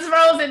thought you was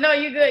frozen. No,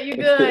 you good. You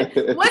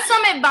good. What's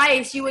some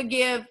advice you would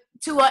give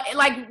to what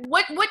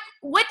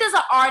does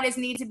an artist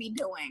need to be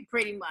doing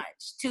pretty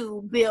much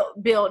to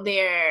build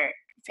their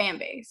fan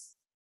base?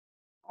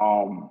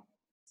 You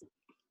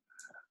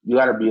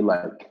gotta be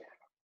like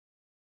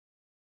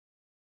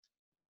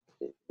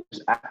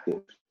just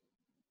active.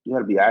 You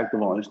gotta be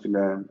active on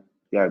Instagram.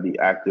 You gotta be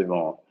active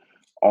on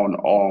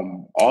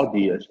all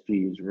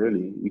DSPs.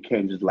 Really, you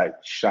can't just like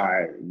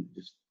shy and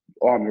just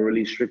I'm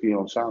really strictly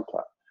on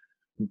SoundCloud.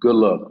 Good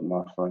luck,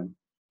 my friend.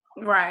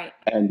 Right.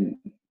 And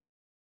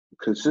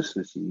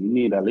consistency. You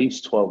need at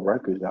least 12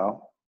 records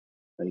out.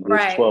 Like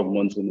there's 12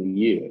 months in a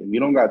year. If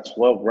you don't got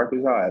 12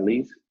 records out, at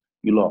least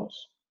you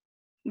lost.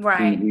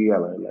 Right. We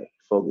gotta like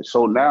focus.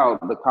 So now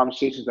the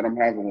conversations that I'm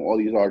having with all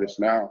these artists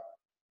now,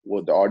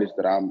 with the artists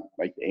that I'm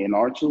like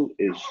A&R to,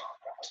 is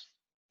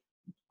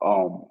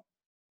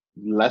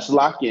let's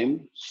lock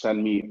in.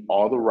 Send me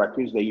all the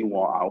records that you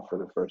want out for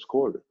the first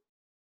quarter.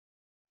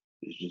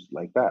 It's just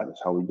like that.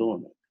 That's how we're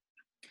doing it.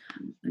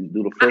 We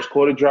do the first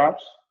quarter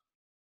drops,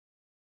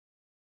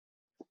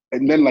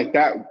 and then like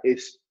that,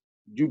 it's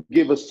you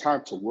give us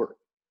time to work.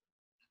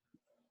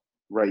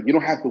 Right, you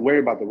don't have to worry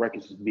about the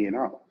records being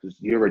out because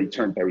you already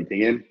turned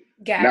everything in.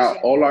 Gotcha. Now,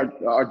 all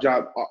our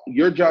job,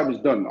 your job is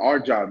done. Our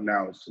job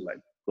now is to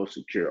like go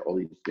secure all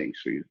these things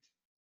for you.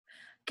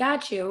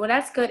 Got you. Well,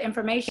 that's good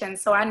information.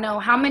 So I know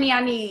how many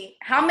I need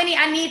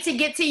to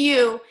get to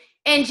you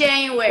in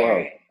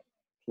January.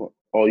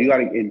 Oh, you got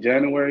to in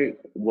January.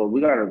 Well,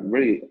 we got to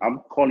really. I'm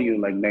calling you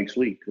like next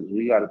week because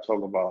we got to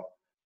talk about.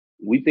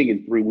 We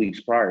thinking 3 weeks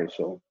prior,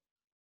 so.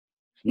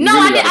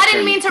 No, really I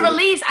didn't mean to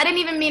release. I didn't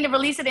even mean to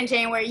release it in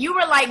January. You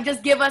were like,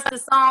 just give us the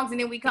songs and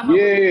then we come up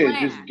with a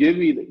plan. Just give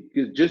me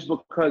just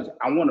because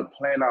I want to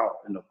plan out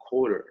in a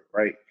quarter,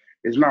 right?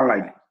 It's not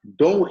like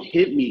don't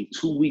hit me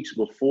 2 weeks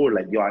before,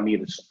 like yo, I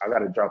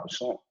gotta drop a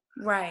song.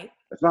 Right.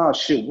 That's not how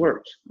shit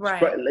works. Right.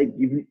 But like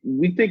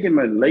we thinking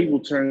like label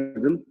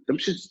turns them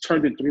shits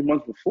turned in 3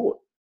 months before.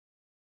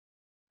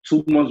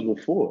 2 months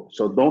before.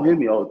 So don't hit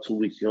me 2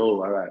 weeks,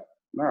 yo,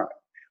 nah.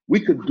 We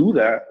could do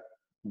that.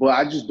 But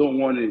I just don't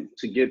want it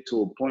to get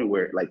to a point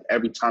where, like,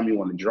 every time you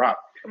want to drop,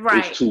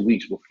 it's 2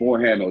 weeks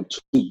beforehand or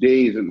 2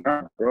 days and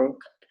that, bro.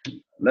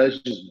 Let's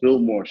just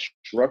build more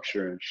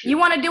structure and shit. You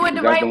want to do it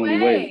the right way. That's the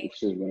only way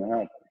this is gonna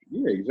happen.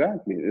 Yeah,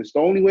 exactly. It's the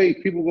only way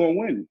people gonna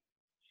win.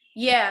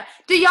 Yeah.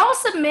 Do y'all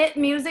submit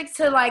music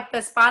to like the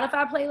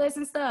Spotify playlist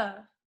and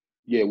stuff?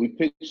 Yeah, we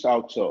pitched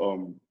out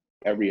to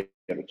every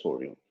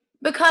editorial.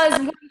 Because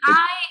when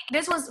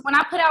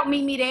I put out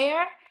Meet Me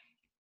There,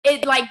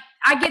 it like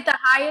I get the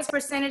highest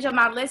percentage of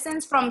my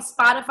listens from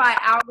Spotify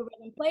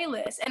algorithm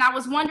playlists. And I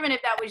was wondering if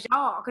that was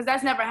y'all, because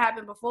that's never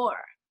happened before.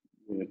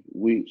 Yeah,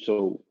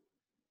 so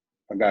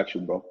I got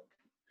you, bro.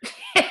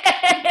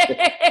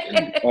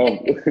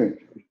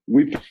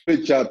 We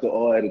pitch out to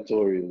all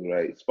editorials,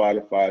 right?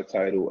 Spotify,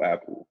 Tidal,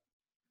 Apple,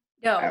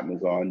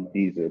 Amazon,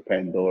 Deezer,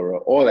 Pandora,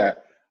 all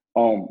that.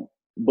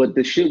 But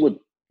the shit with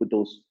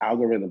those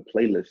algorithm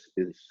playlists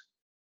is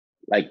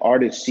like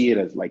artists see it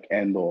as like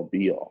end all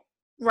be all.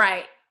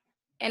 Right.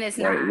 And it's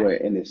not.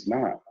 And it's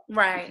not.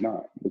 Right. It's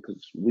not.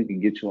 Because we can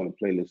get you on a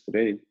playlist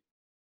today.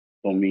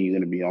 Don't mean you're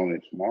going to be on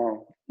it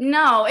tomorrow.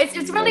 No, it's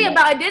really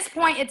about, at this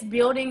point, it's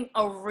building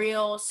a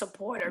real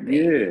supporter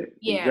base.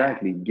 Yeah,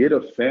 exactly. Get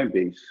a fan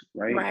base,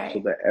 right?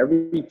 So that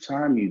every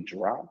time you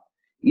drop,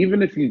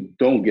 even if you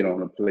don't get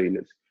on a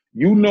playlist,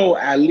 you know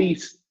at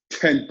least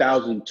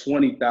 10,000,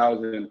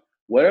 20,000,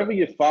 whatever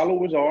your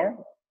followers are,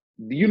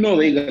 you know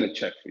they're going to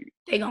check for you.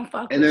 They're going to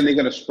fuck and then they're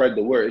going to spread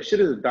the word. It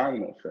shit is a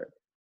domino effect.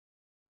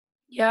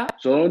 Yeah.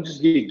 So don't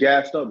just get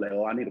gassed up like,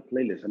 oh, I need a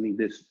playlist. I need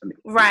this.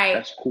 Right.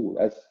 That's cool.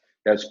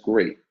 That's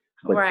great.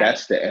 But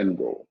that's the end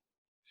goal.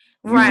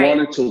 You want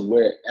it to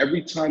where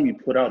every time you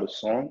put out a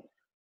song,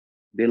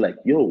 they're like,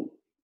 yo,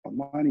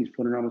 Amani's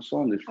putting on a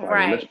song this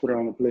Friday. Let's put it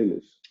on the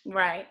playlist.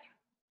 Right.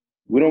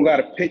 We don't got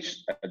to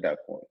pitch at that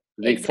point.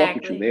 They fuck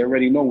with you. They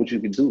already know what you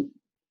can do.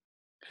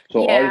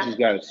 So artists just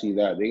got to see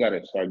that. They got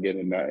to start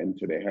getting that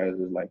into their heads.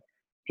 It's like,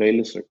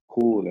 playlists are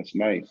cool. That's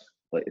nice.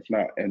 But it's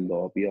not end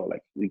all be all.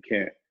 Like, we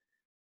can't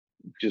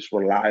just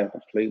rely on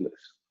playlists.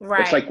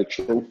 Right. It's like the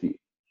trophy.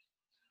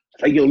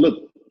 It's like, yo,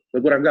 look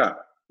what I got.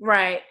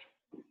 Right.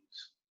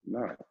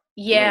 Nah.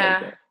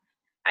 Yeah.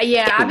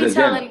 Yeah. I've been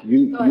telling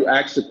you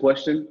ask the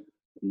question,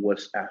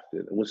 what's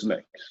after? What's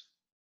next?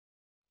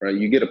 Right?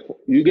 You get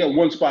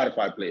one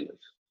Spotify playlist.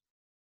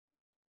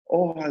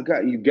 Oh, I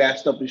got you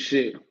gassed up and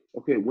shit.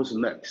 Okay, what's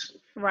next?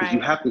 Right.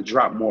 You have to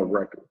drop more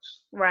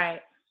records.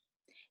 Right.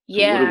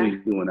 Yeah. So what are we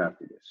doing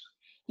after this?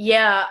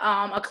 Yeah,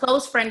 a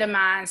close friend of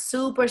mine,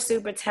 super,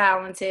 super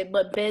talented,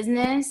 but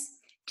business,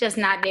 just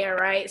not there,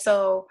 right?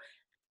 So,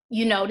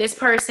 this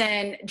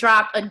person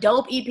dropped a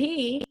dope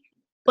EP,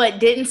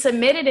 but didn't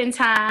submit it in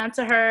time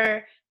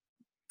to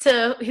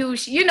who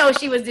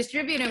she was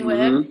distributing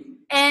with,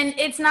 and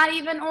it's not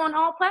even on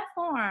all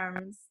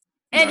platforms.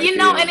 And Like, you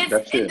know, yeah, and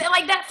it's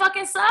like that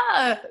fucking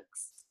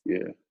sucks.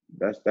 Yeah,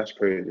 that's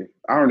crazy.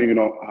 I don't even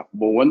know.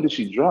 But when did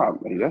she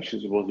drop? Like, that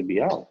shit's supposed to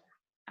be out.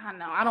 I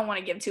know. I don't want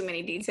to give too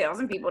many details,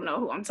 and people know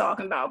who I'm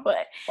talking about.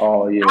 But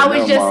Oh yeah, I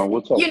was just,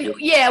 we'll talk.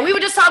 we were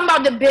just talking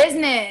about the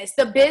business,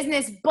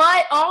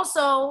 but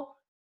also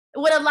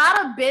what a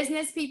lot of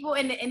business people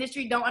in the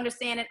industry don't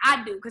understand, and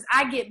I do, because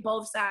I get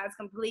both sides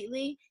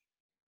completely.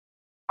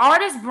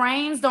 Artists'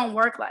 brains don't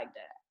work like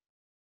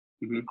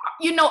that. Mm-hmm.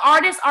 You know,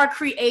 artists are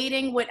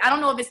creating with, I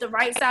don't know if it's the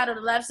right side or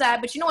the left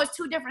side, but you know, it's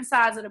two different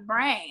sides of the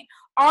brain.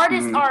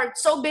 Artists are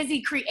so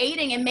busy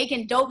creating and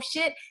making dope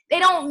shit, they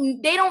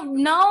don't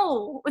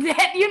know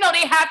that, you know,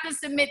 they have to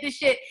submit the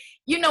shit,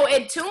 you know,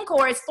 at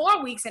TuneCore is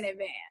 4 weeks in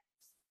advance.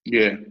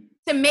 Yeah.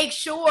 To make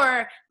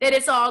sure that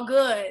it's all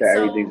good. That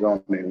everything's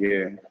on there,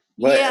 yeah.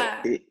 But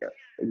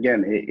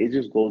it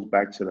just goes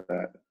back to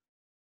that.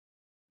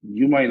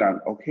 You might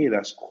not, okay,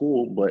 that's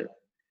cool, but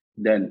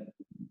then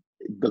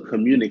the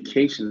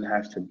communication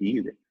has to be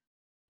there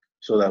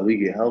so that we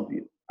can help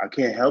you. I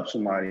can't help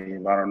somebody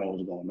if I don't know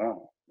what's going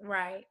on.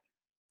 Right.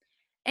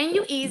 And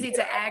you easy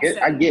to access.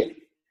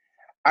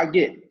 I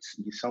get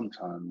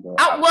sometimes, bro.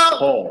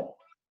 Call.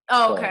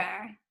 Okay.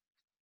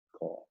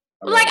 Call.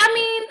 Like, I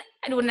mean,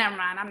 well, never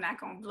mind. I'm not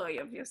gonna blow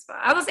you up your spot.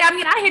 I was say, I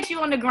mean, I hit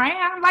you on the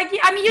ground. Like,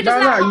 I mean, you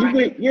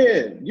just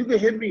you can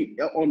hit me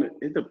on it.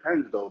 It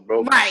depends though,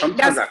 bro. Right.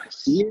 Sometimes I can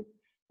see it.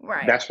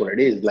 Right. That's what it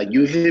is. Like,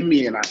 you hit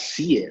me and I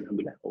see it, and I'll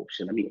be like, oh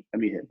shit, let me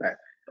hit back.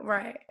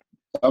 Right.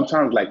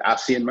 Sometimes, like, I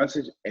see a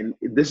message, and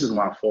this is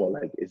my fault.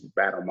 Like, it's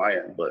bad on my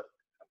end, but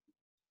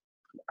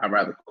I'd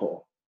rather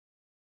call.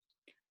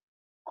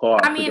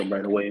 I pick up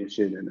right away and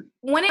shit. And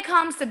when it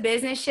comes to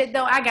business shit,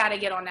 though, I gotta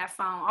get on that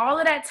phone. All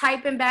of that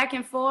typing back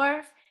and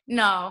forth,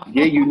 no.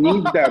 Yeah, you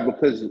need that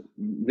because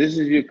this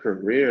is your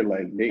career.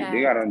 Like, they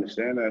gotta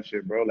understand that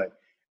shit, bro. Like,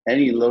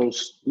 any little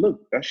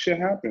look, that shit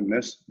happened.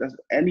 That's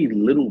any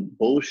little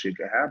bullshit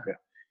could happen,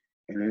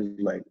 and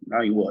it's like,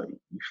 now you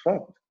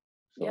fucked.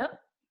 So, yep.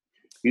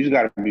 You just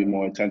gotta be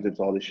more attentive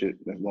to all the shit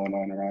that's going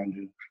on around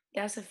you.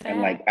 That's a fact.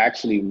 And like,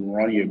 actually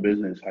run your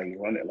business how you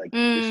run it. Like,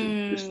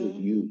 this is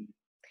you.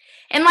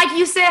 And like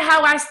you said,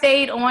 how I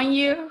stayed on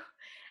you.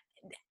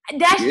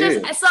 That's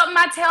just something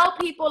I tell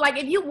people. Like,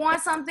 if you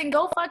want something,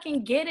 go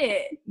fucking get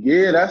it.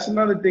 Yeah, that's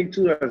another thing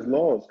too that's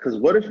lost. Because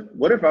what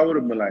if I would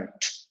have been like,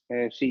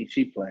 man, she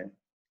playing.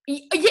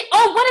 Yeah.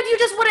 Oh, what if you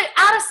just would have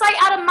out of sight,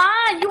 out of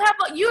mind?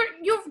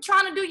 You're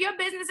trying to do your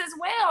business as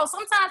well.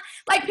 Sometimes,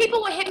 like,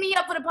 people will hit me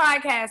up for the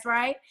podcast,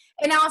 right?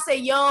 And I'll say,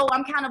 yo,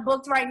 I'm kind of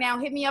booked right now.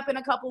 Hit me up in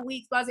a couple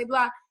weeks, blah, blah,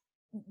 blah.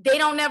 They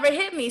don't never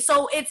hit me.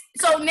 So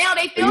now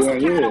they feel some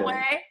kind of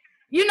way.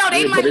 You know,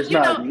 they might, but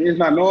it's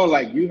not knowing,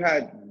 like, you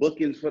had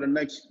bookings for the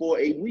next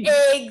 4-8 weeks.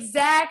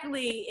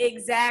 Exactly.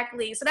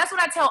 So that's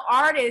what I tell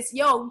artists.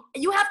 Yo,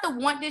 you have to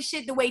want this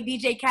shit the way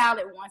DJ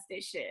Khaled wants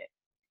this shit.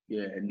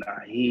 Yeah,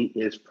 he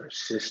is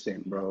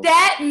persistent, bro.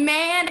 That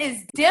man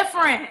is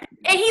different.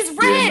 And he's rich.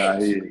 Yeah,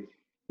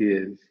 he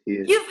is.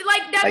 You feel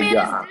like that man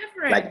is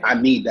different. Like, I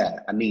need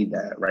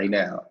that right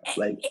now.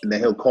 Like, and then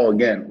he'll call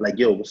again. Like,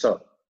 yo, what's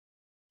up?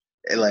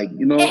 And, like,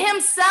 you know. And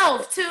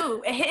himself,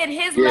 too. At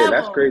his level. Yeah,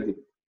 that's crazy.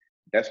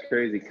 That's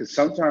crazy, because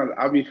sometimes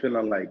I'll be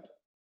feeling like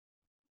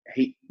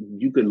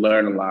you could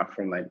learn a lot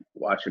from, like,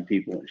 watching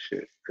people and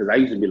shit. Because I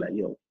used to be like,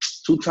 yo,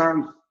 2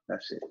 times,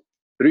 that's it.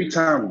 3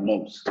 times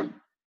most.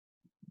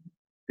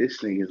 This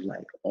thing is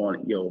like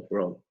on, yo,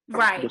 bro.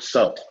 Right. What's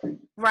up?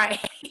 Right.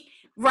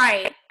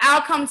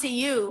 I'll come to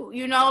you.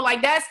 You know,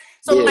 like that's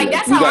so. Yeah, like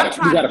that's how I'm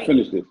trying. You gotta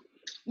finish this.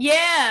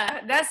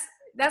 Yeah,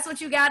 that's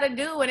what you gotta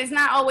do, and it's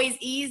not always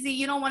easy.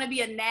 You don't want to be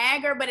a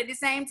nagger, but at the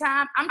same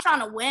time, I'm trying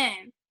to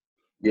win.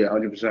 Yeah,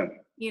 100%.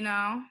 You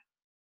know,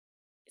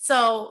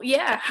 so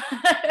yeah.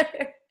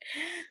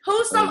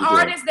 Who's some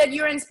artists that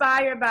you're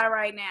inspired by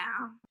right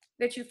now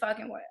that you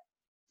fucking with?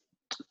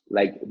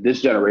 Like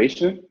this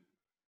generation?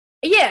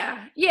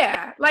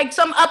 Yeah. Like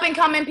some up and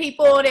coming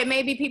people that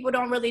maybe people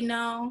don't really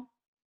know.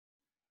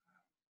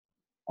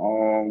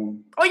 Or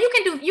you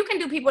can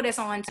do people that's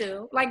on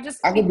too. Like just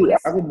I could do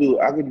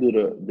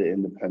the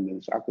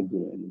independents. I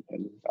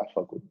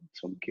fuck with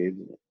some kids.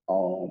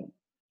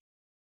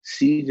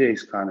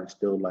 CJ's kind of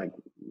still like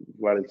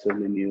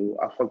relatively new.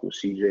 I fuck with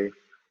CJ.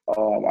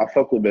 I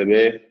fuck with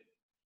Bebe.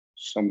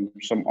 Some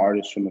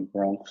artists from the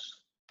Bronx.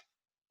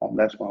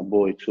 That's my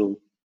boy too.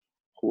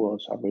 Who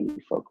else I really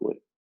fuck with?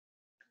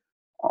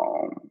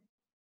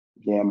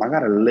 Damn, I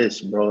got a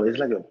list, bro. It's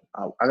like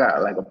I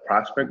got like a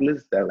prospect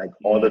list that like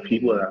all the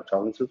people that I'm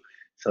talking to.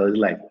 So it's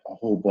like a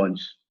whole bunch.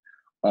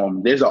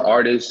 There's an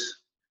artist,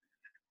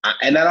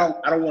 and I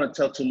don't want to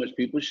tell too much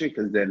people shit,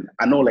 because then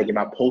I know like if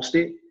I post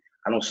it,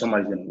 I know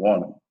somebody's gonna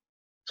want them.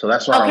 So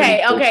that's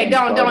why. Okay,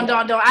 don't.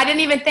 I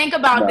didn't even think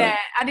about that.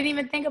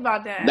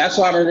 That's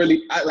why I don't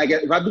really like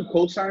if I do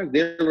cosigns,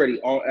 they're already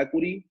all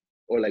equity,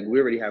 or like we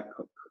already have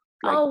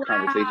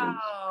conversations.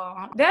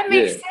 Wow. That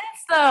makes sense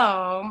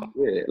though.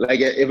 Yeah, like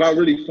if I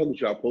really fuck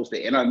with you, I'll post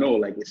it, and I know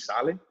like it's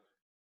solid.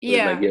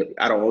 Yeah. Like,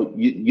 I don't.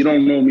 You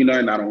don't know me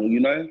nothing. I don't owe you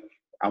nothing.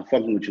 I'm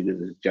fucking with you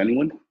because it's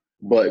genuine.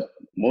 But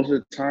most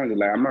of the time,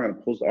 like, I'm not gonna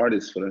post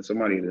artists for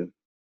somebody to.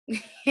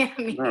 I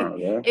mean, Nah,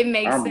 bro. it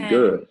makes I'm sense.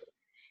 good.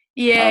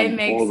 Yeah, it I'm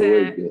makes all the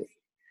way sense. good.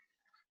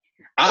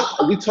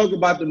 We talk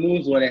about the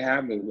moves when it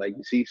happens. Like,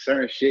 you see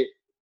certain shit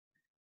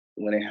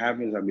when it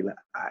happens, I'll be like,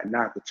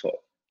 now I can talk.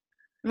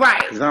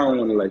 Right. Because I don't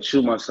want to like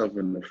shoot myself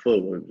in the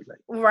foot where it's like,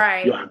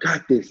 right. Yo, I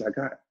got this, and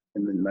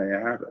then like,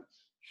 it happens.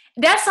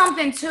 That's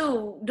something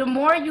too. The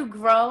more you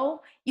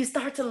grow, you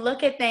start to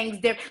look at things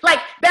different. Like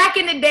back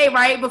in the day,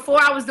 right?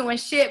 Before I was doing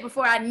shit,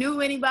 before I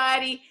knew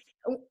anybody,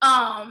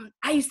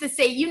 I used to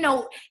say,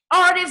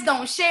 artists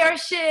don't share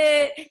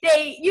shit.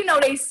 They,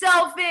 they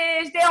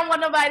selfish. They don't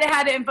want nobody to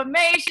have the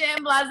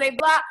information, blah, blah,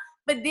 blah.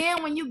 But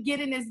then when you get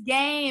in this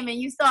game and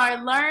you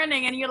start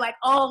learning and you're like,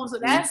 oh, so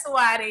that's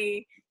why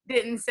they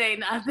didn't say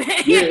nothing.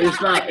 Yeah,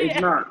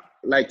 it's not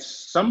like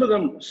some of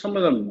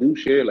them do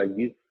share. Like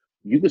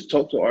you just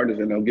talk to artists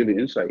and they'll give you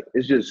insight.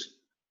 It's just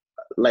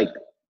like,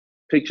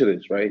 picture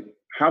this, right?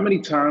 How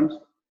many times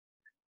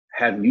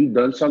have you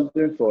done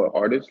something for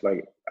artists?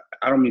 Like,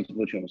 I don't mean to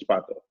put you on the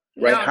spot though,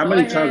 right? No, How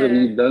many times have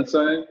you done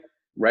something,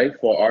 right,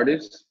 for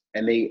artists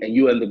and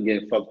you end up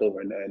getting fucked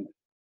over in the end?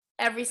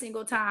 Every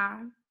single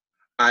time.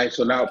 All right,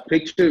 so now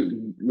picture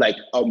like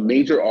a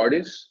major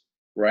artist,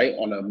 right?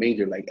 On a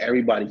major, like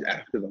everybody's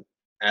after them,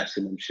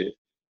 asking them shit.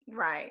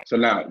 Right. So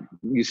now,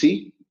 you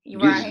see? You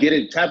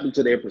just tap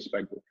into their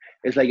perspective.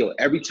 It's like, yo,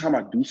 every time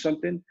I do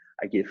something,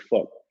 I get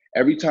fucked.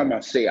 Every time I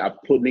say I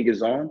put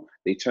niggas on,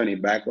 they turn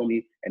it back on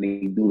me and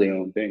they do their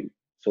own thing.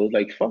 So it's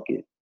like, fuck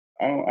it.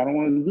 I don't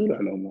want to do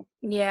that no more.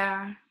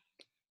 Yeah.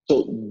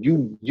 So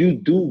you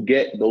do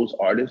get those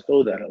artists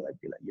though that are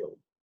like, be like, yo,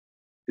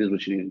 this is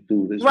what you need to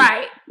do. This is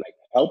like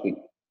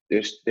helping.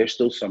 There's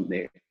still some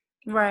there.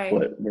 Right.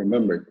 But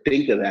remember,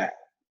 think of that.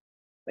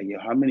 Like, yo,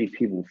 how many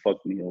people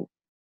fuck me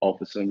off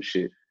of some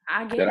shit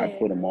I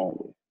put them on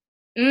with?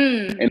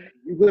 And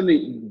you're gonna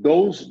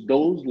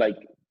those like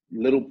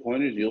little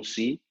pointers you'll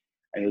see,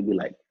 and you'll be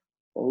like,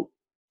 oh,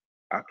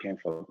 I can't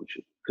fuck with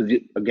you.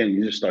 Because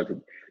you just start to,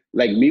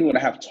 like me, when I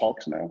have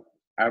talks now,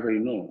 I already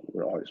know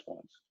what artist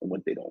wants and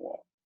what they don't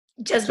want.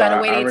 Just by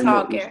the way they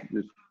talk it.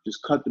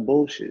 Just cut the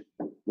bullshit.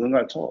 We don't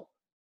gotta talk.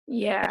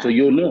 Yeah. So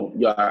you'll know.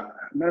 Yeah,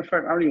 matter of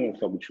fact, I don't even want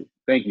to fuck with you.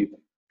 Thank you.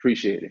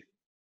 Appreciate it.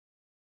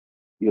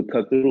 You'll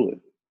cut through it.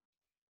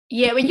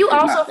 Yeah, but you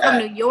also from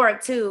New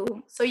York too.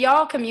 So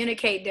y'all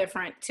communicate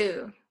different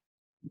too.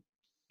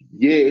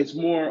 Yeah, it's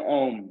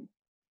more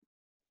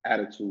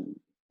attitude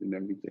and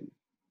everything.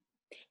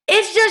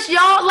 It's just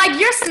y'all, like,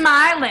 you're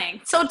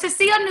smiling. So to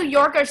see a New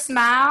Yorker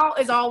smile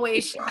is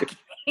always shocking.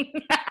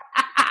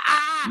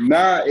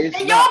 Nah, it's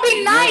and y'all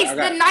be nice.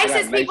 The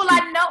nicest people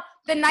I know.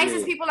 The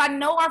nicest people I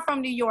know are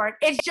from New York.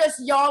 It's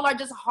just y'all are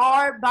just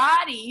hard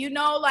body,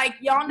 like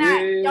y'all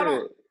not. Y'all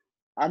don't.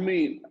 I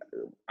mean,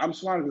 I'm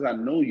smiling because I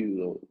know you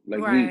though.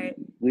 Like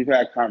we've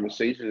had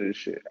conversations and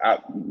shit.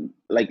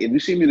 Like if you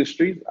see me in the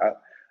streets,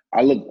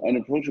 I look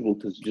unapproachable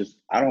because just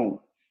I don't.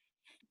 What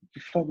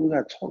the fuck we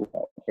gotta talk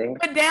about, bro?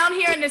 But down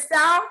here in the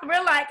South,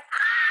 we're like,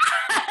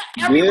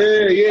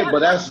 yeah, but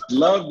that's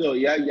love though.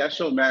 Y'all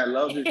show mad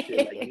love and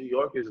shit. Like New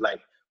York is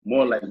like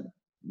more like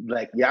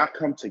y'all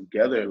come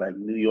together. Like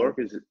New York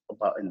is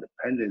about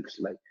independence.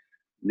 Like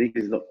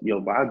niggas, but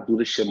I do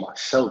this shit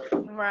myself.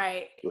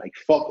 Right. Like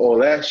fuck all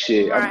that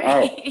shit. Right. I'm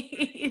out.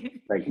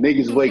 Like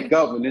niggas wake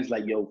up and it's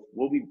like,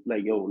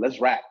 let's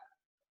rap.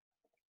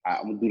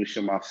 I'm gonna do this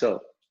shit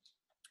myself.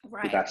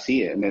 Right. Because I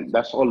see it, and then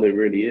that's all it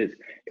really is.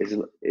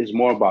 It's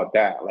more about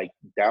that. Like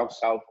down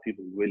south,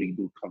 people really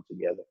do come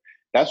together.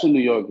 That's what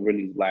New York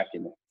really is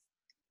lacking.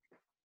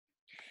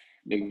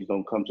 Niggas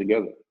don't come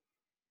together.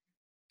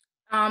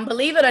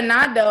 Believe it or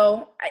not,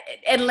 though,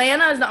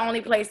 Atlanta is the only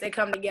place they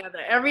come together.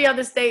 Every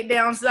other state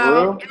down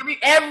south,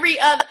 every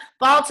other,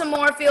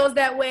 Baltimore feels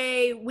that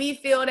way. We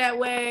feel that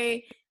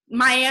way.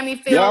 Miami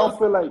feels. Yeah, I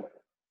feel like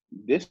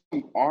there's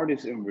some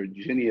artists in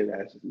Virginia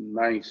that's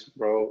nice,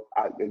 bro.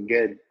 I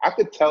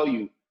could tell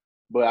you,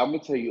 but I'm gonna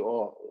tell you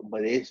all.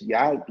 But it's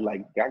y'all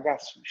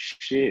got some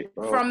shit,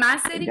 bro. From my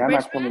city, y'all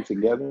not coming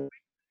together.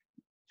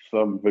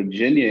 From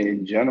Virginia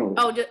in general.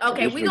 Oh,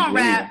 okay. We gonna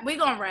rap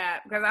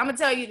because I'm gonna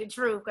tell you the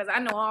truth because I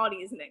know all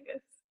these niggas.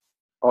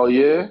 Oh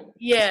yeah.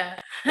 Yeah.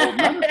 Well,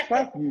 matter of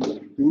fact,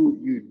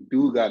 you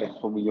do gotta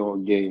put me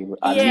on game.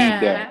 I need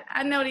that.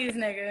 I know these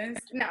niggas.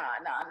 No.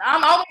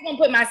 I'm always gonna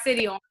put my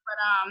city on.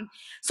 But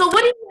so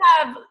what do you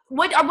have?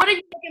 What are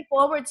you looking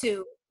forward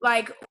to?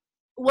 Like,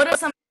 what are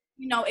some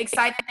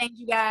exciting things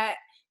you got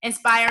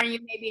inspiring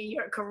you maybe in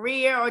your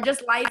career or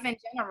just life in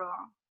general?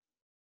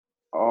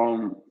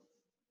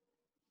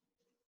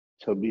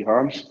 To be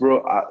honest,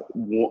 bro,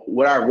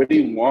 what I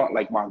really want,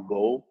 like my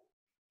goal,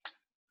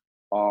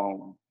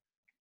 I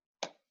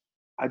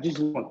just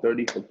want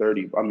 30 for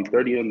 30. I mean,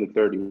 30 under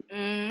 30.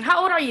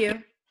 How old are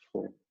you?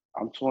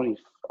 I'm 20.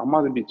 I'm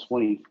about to be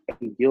 20.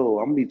 Yo,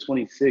 I'm gonna be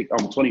 26.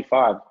 I'm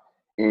 25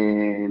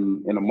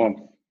 in a month.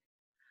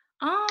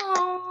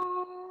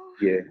 Oh.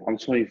 Yeah, I'm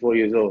 24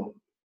 years old.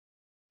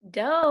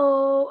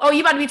 Dope. Oh,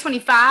 you about to be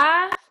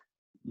 25?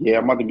 Yeah,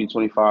 I'm about to be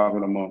 25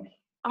 in a month.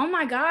 Oh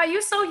my God,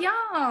 you're so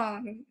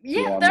young.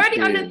 Yeah, Yeah, I'm a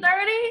 30 under kid.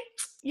 30.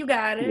 You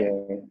got it.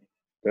 Yeah,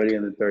 30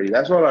 under 30.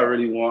 That's all I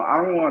really want. I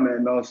don't want to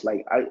know. It's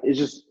like it's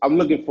just I'm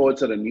looking forward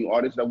to the new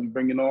artists that we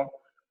bringing on.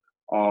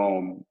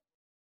 Um,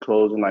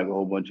 closing like a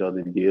whole bunch of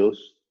other deals.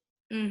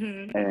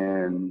 Mm-hmm.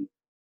 And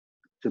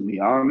to be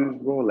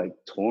honest, bro, like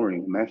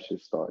touring, when that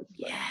shit starts,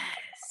 like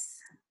Yes.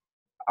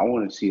 I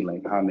want to see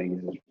like how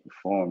niggas is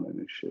performing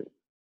and shit.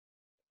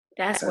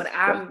 That's what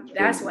I'm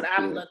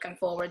looking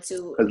forward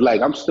to. Cause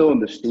like I'm still in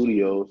the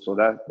studio, so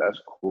that's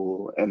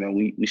cool. And then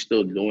we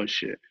still doing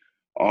shit.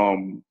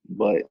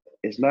 But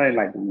it's not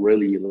like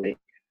really like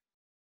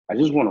I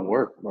just want to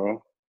work,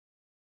 bro.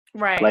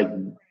 Right. Like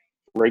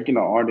breaking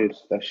an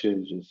artist, that shit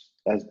is just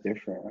that's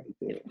different right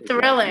there.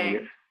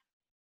 Thrilling.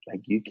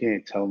 Like you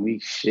can't tell me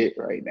shit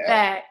right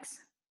now.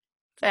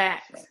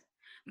 Facts.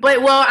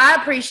 But well,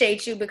 I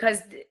appreciate you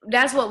because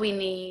that's what we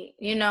need.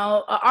 You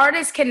know, an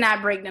artist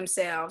cannot break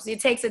themselves. It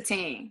takes a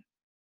team.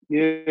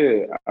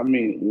 Yeah, I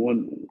mean,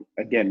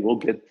 we'll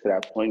get to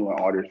that point when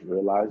artists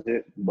realize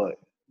it. But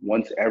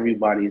once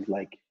everybody's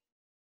like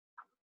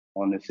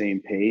on the same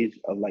page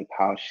of like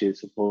how shit's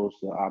supposed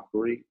to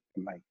operate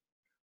and like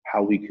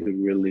how we could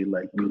really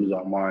like use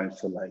our minds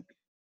to like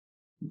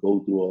go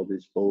through all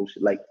this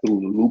bullshit, like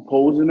through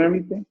loopholes and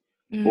everything,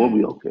 we'll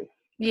be okay.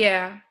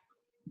 Yeah.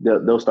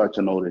 They'll start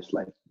to notice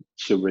like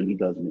shit really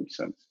does make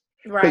sense.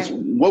 Right. Because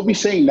what we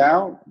say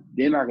now,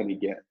 they're not gonna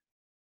get.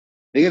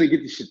 They're gonna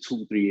get this shit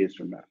 2-3 years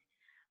from now.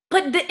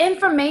 But the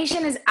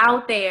information is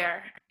out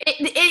there.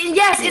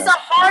 It's a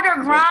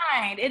harder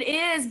grind. It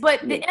is,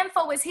 but the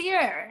info is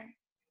here.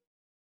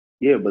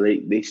 Yeah, but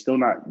they still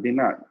not. They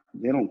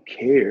don't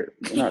care.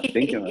 They're not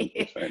thinking like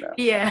this right now.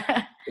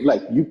 Yeah.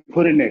 Like you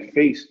put in their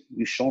face,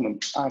 you show them,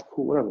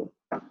 cool, whatever.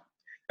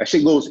 That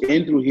shit goes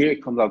in through here,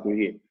 it comes out through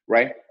here,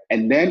 right?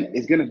 And then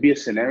it's gonna be a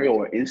scenario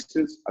or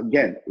instance,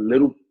 again,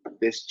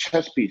 there's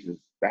chess pieces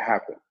that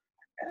happen.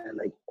 And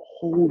like,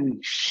 holy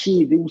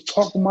shit, they was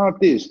talking about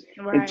this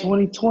in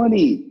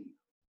 2020.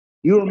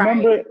 You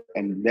remember it?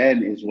 And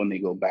then is when they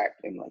go back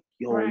and like,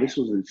 yo, this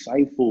was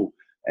insightful.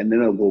 And then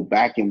they'll go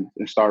back and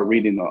start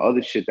reading the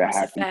other shit that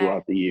happened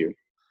throughout the year.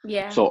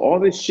 Yeah. So all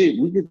this shit,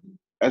 we could,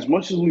 as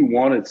much as we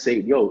want to say,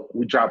 yo,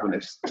 we dropping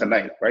this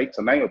tonight, right?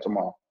 Tonight or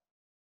tomorrow?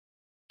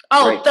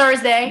 Oh, right?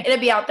 Thursday. It'll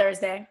be out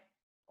Thursday.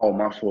 Oh,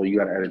 my fault. You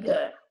got to edit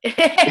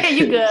that.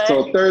 You good.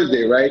 So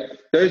Thursday, right?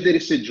 Thursday,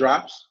 this shit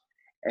drops.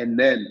 And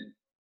then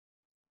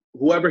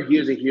whoever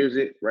hears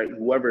it, right?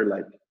 Whoever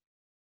like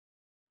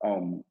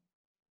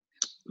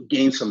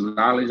gains some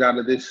knowledge out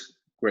of this,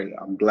 great.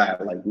 I'm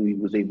glad like we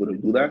was able to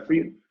do that for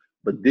you.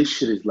 But this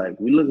shit is like,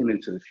 we're looking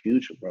into the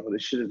future, bro.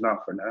 This shit is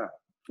not for now.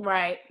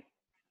 Right.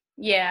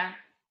 Yeah.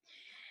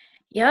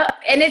 Yep.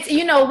 And it's,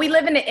 you know, we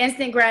live in the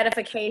instant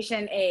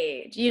gratification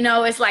age. You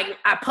know, it's like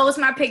I post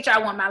my picture, I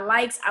want my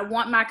likes, I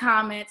want my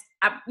comments,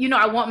 I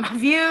want my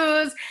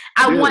views,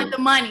 I want the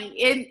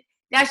money.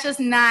 That's just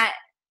not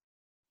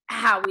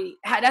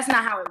that's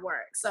not how it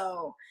works.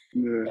 So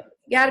you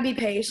gotta be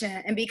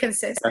patient and be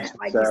consistent. That's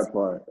the sad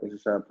part. It's a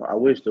sad part. I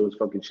wish there was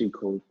fucking cheat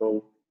codes,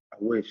 bro. I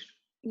wish.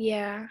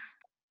 Yeah.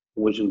 I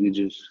wish we could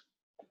just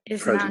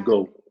press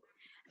go.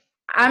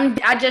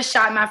 I just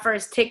shot my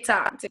first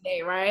TikTok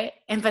today, right?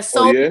 And for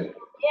so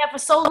for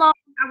so long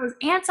I was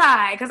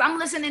anti because I'm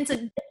listening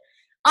to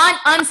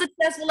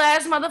unsuccessful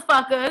ass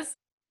motherfuckers.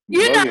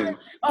 You know,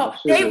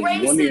 they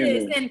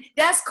racist and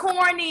that's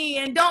corny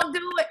and don't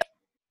do it.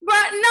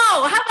 But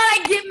no, how about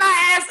I get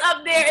my ass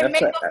up there and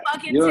make a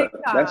fucking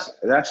TikTok?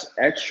 That's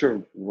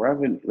extra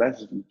revenue.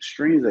 That's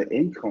streams of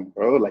income,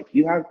 bro. Like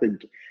you have to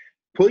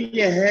put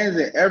your hands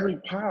in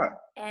every pot.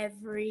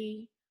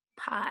 Every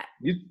pot.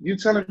 You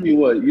telling me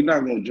what? You're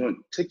not gonna join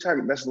TikTok?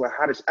 That's the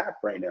hottest app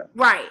right now.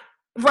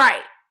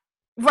 Right.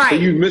 So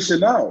you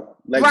missing out.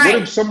 Like what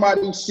if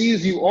somebody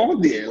sees you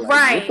on there?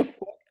 Like,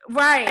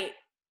 right.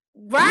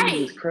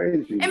 It's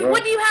crazy, and bro.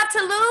 What do you have to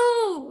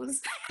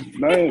lose?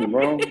 Nothing,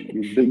 bro.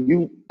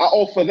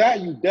 For that,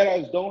 you dead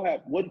ass don't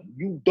have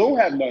you don't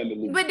have nothing to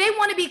lose. But they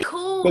want to be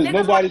cool. Because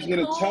nobody's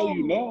gonna tell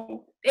you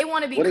no. They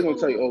want to be cool. What they gonna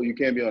tell you? Oh, you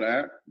can't be on the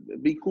app?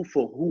 Be cool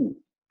for who?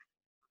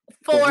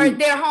 For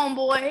their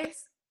homeboys.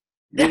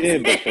 Yeah,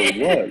 but for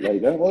what?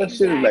 Like all that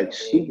shit is like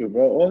stupid,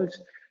 bro. All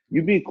this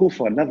you be cool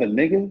for another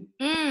nigga?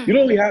 You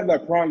know we have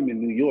that problem in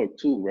New York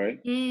too, right?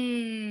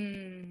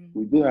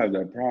 We do have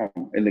that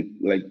problem. And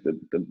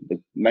the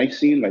night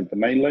scene, like the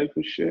nightlife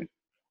and shit.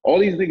 All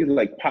these niggas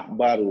like pop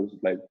bottles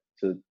like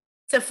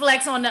to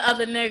flex on the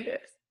other niggas.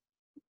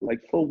 Like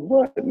for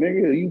what,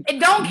 nigga?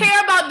 And don't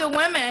care about the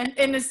women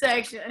in the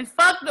section.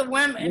 Fuck the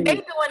women. They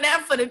doing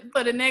that for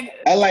the niggas.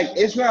 I like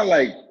it's not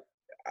like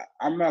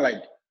I'm not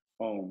like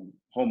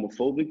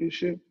homophobic and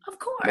shit. Of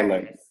course. But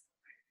like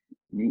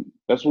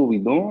that's what we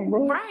doing,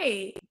 bro?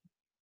 Right.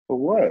 For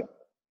what?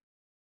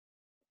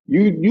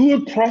 You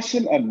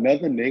impressing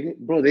another nigga?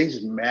 Bro,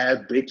 there's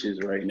mad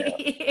bitches right now.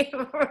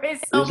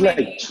 It's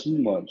like too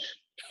much.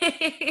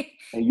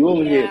 And you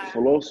over here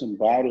flossing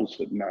bottles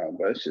for now,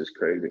 but it's just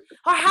crazy.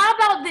 Or how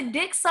about the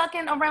dick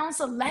sucking around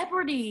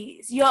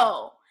celebrities?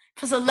 Yo,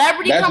 For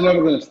celebrity, that's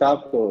never gonna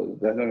stop though.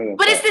 That's never gonna.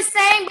 But stop.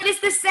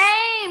 it's the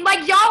same.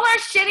 Like y'all are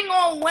shitting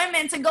on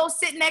women to go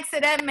sit next to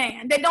that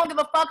man. They don't give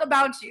a fuck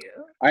about you.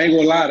 I ain't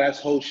gonna lie. That's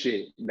whole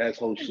shit. That's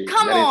whole shit.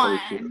 Come that on. Is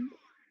whole shit.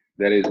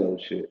 That is whole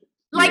shit.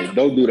 Like, yeah,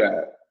 don't do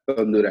that.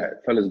 Don't do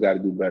that. Fellas got to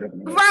do better,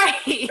 man.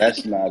 Right.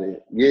 That's not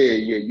it. Yeah.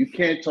 You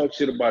can't talk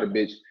shit about a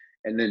bitch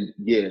and then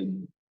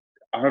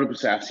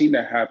 100%. I've seen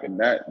that happen.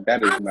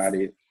 That is not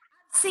it.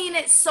 Seen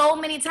it so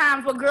many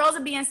times where girls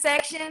will be in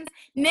sections,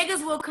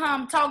 niggas will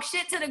come talk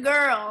shit to the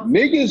girls.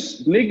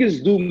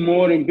 Niggas do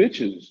more than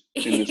bitches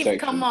in the section.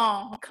 Come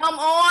on.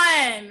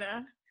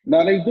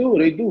 No, they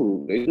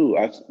do.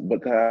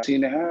 But I've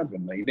seen it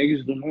happen. Like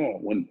niggas do more.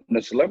 When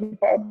a celebrity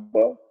pop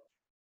up,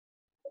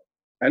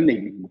 that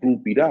nigga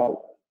groupied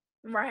out.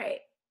 Right.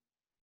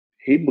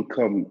 He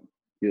become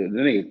the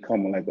nigga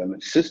coming like an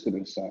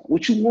assistant or something.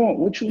 What you want?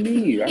 What you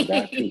need? I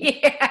got you.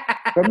 Yeah.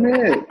 Come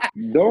here.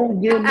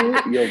 Don't get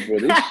me. Yo, bro,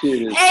 this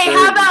shit is Hey, crazy.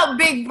 how about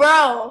Big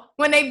Bro?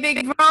 When they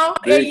Big Bro?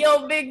 Hey,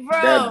 yo, Big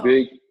Bro. That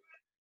big,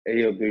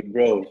 hey, yo, Big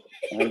Bro.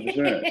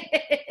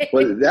 100%.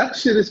 But that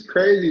shit is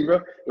crazy,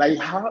 bro. Like,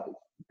 how?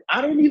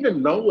 I don't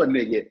even know a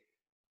nigga.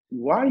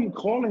 Why are you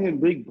calling him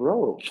Big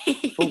Bro?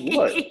 For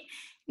what?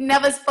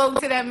 Never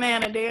spoke to that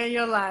man a day in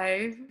your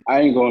life.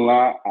 I ain't gonna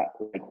lie.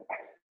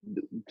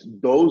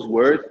 Those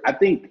words, I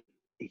think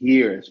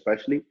here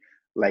especially,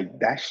 like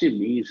that shit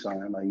means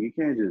something. Like you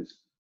can't just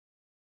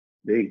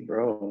Big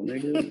Bro,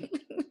 nigga.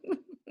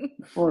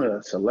 For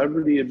a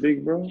celebrity, a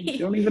Big Bro, you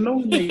don't even know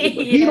nigga.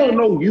 But he don't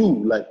know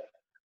you.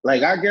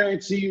 Like I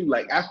guarantee you,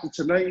 like after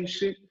tonight and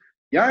shit,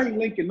 y'all ain't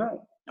linking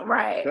up.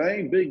 Right. I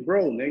ain't Big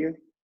Bro, nigga.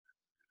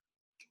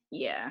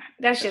 Yeah,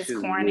 that's just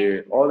corny.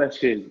 Weird. All that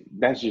shit,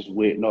 that's just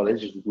weird. No,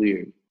 that's just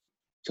weird.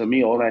 To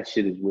me, all that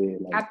shit is weird.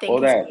 Like, I think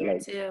all it's that, weird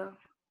like, too.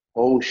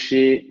 whole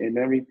shit and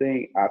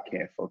everything, I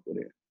can't fuck with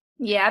it.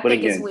 Yeah, I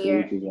think it's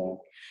weird.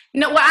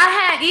 No,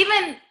 well,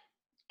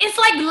 it's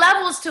like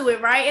levels to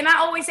it, right? And I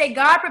always say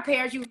God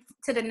prepares you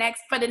for the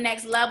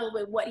next level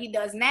with what he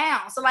does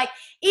now. So like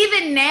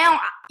even now,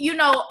 you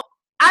know,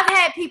 I've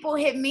had people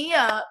hit me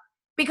up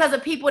because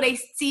of people they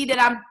see that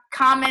I'm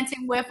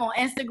commenting with on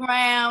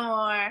Instagram,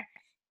 or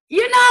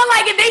you know,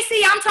 like if they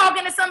see I'm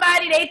talking to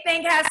somebody they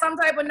think has some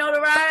type of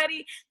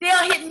notoriety,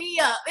 they'll hit me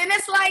up. And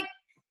it's like,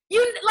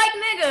 you like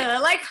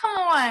nigga, like come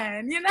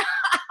on, you know?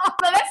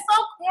 That's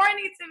so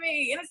corny to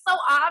me, and it's so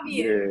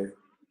obvious. Yeah,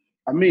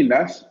 I mean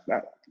that.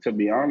 To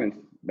be honest,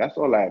 that's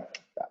all.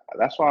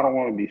 That's why I don't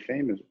want to be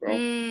famous, bro.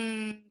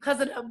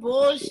 Because of the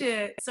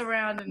bullshit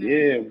surrounding it.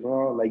 Yeah,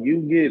 bro. Like you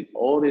get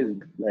all this,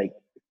 like,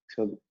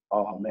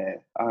 oh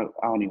man, I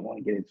don't even want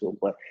to get into it,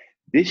 but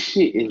this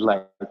shit is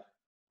like,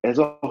 there's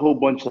a whole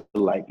bunch of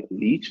like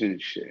leeching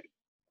shit.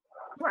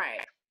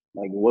 Right.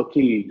 Like, what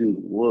can you do?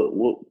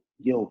 What?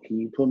 Yo, can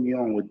you put me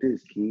on with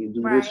this? Can you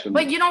do this for me?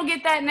 But you don't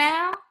get that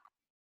now?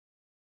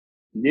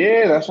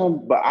 Yeah, that's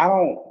what. But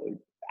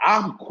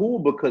I'm cool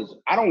because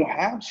I don't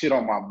have shit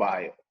on my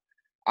bio.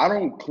 I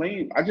don't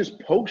claim. I just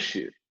post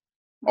shit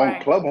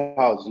on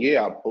Clubhouse.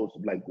 Yeah, I post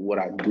like what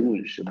I do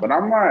and shit. But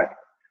I'm not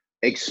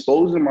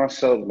exposing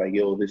myself like,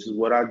 yo, this is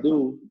what I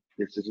do.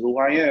 This is who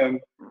I am.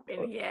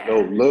 Yeah.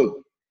 Yo,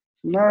 look.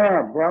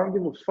 Nah, bro, I don't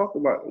give a fuck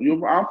about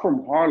you. I'm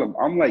from Harlem.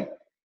 I'm like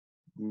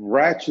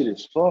ratchet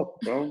as fuck,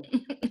 bro.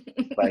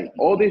 Like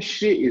all this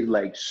shit is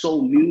like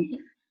so new.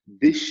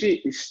 This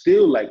shit is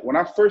still like when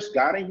I first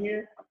got in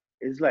here,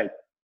 it's like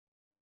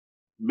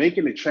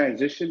making the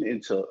transition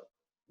into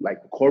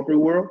like the corporate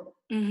world.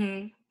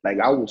 Mm-hmm. Like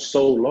I was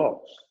so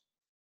lost.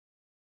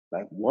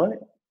 Like what?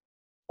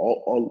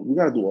 All we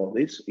gotta do all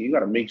this. You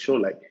gotta make sure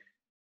like,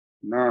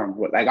 nah,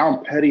 but like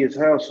I'm petty as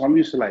hell. So I'm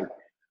used to like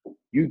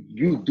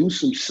you do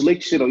some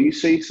slick shit or you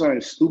say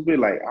something stupid,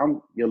 like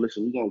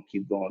listen, we're gonna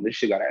keep going. This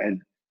shit gotta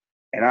end.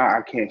 And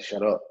I can't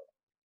shut up.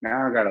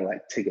 Now I gotta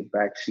like take a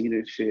back seat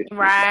and shit.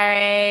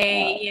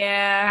 Right.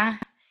 Yeah.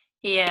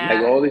 Yeah.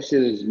 Like all this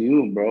shit is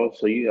new, bro.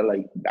 So you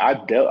like I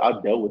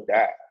dealt with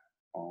that.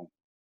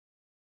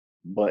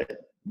 But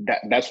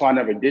that's why I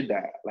never did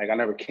that. Like I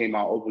never came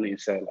out openly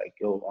and said like,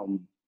 yo,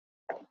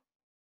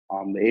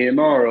 I'm the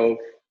A&R of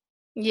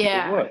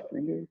what,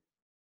 nigga?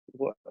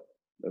 What?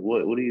 Like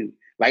what do you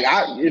like?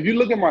 If you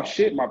look at my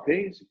shit, my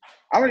page,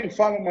 I don't even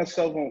follow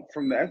myself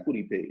from the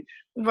equity page.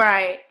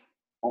 Right.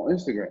 On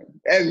Instagram.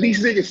 And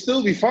these niggas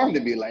still be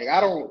finding me. Like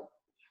I don't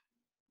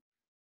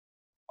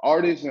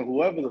artists and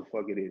whoever the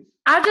fuck it is.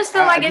 I just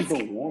feel like I just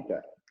don't want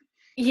that.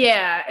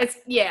 Yeah,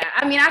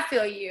 I mean, I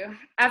feel you.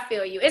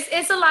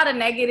 It's a lot of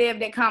negative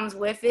that comes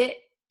with it.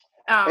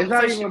 It's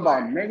not even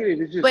about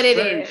negative. It's just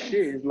certain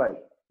shit. It's like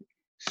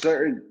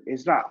certain.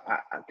 It's not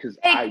because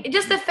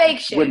just the fake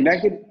shit.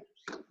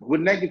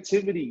 With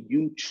negativity,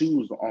 you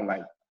choose on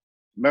like.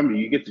 Remember,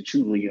 you get to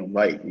choose what you don't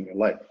like in your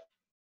life.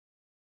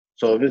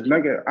 So if it's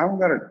negative, I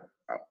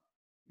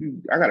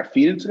gotta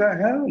feed into that.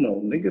 Hell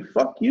no, nigga,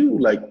 fuck you.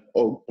 Like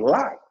or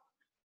block.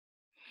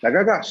 Like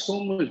I got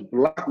so much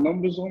block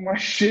numbers on my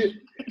shit.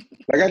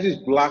 Like I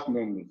just block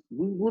numbers.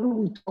 What are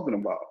we talking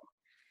about?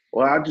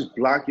 Or I just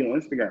block you on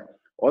Instagram.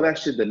 All that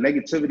shit, the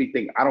negativity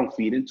thing, I don't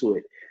feed into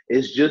it.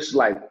 It's just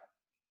like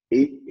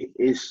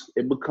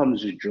it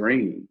becomes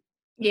draining.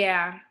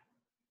 Yeah.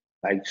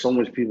 Like so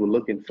much people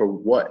looking for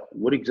what?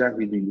 What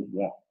exactly do you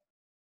want?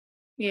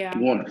 Yeah.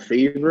 You want a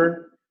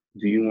favor?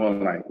 Do you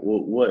want like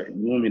what?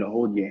 You want me to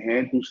hold your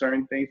hand through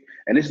certain things?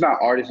 And it's not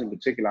artists in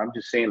particular. I'm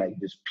just saying like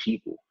just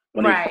people.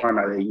 When they Right. find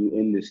out that you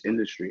in this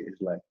industry, it's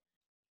like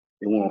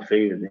they want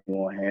favors, they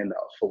want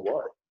handouts. For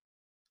what?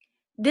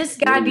 This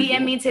What guy are we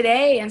DM'd me doing?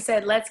 today and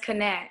said, let's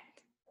connect.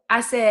 I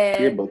Yeah,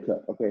 said, but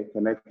okay,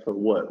 connect for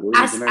what? What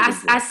are we connecting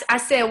for? I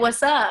said,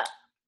 what's up?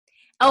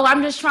 Oh,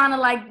 I'm just trying to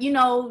like, you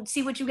know,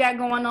 see what you got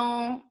going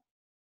on.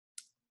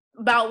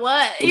 About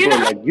what? But You bro,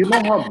 know? like you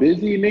know how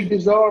busy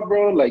niggas are,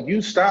 bro. Like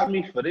you stopped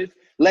me for this.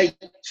 Like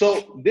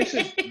so, this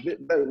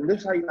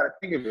how you gotta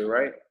think of it,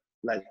 right?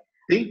 Like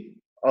think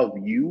of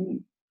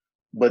you,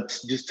 but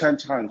just 10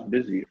 times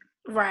busier.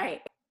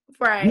 Right. You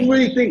Right.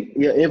 really think,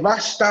 yeah? If I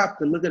stop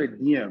to look at a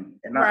DM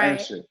and I Right.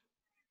 answer,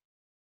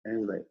 and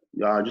he's like,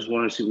 "Yo, I just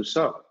want to see what's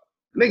up,"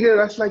 nigga.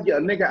 That's like a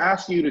nigga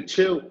asking you to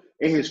chill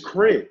in his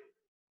crib.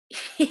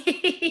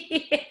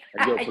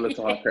 Like, yo, pull up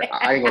to my crib.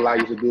 I ain't gonna lie, I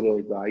used to do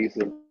those. Though. I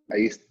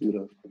used to do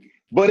those.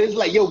 But it's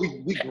like, yo,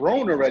 we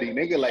grown already,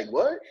 nigga. Like,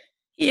 what?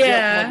 You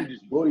have time to Yeah.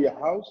 just go to your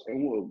house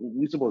and what?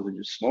 We supposed to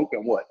just smoke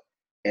and what?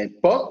 And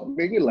fuck,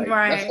 nigga. Like,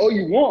 that's Right. all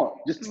you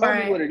want. Just tell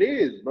me Right. what it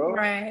is, bro.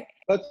 Right.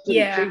 Cut to the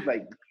Yeah. chase.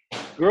 Like,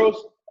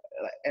 girls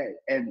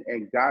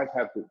and guys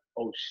have to.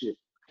 Oh shit,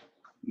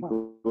 my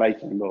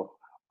lights ain't low.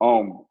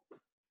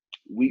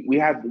 We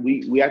have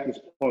we at this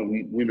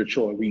point we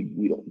mature.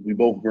 We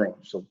both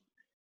grown. So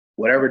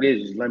whatever it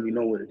is, just let me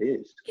know what it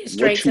is. Get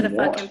straight What to you the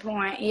want. fucking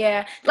point.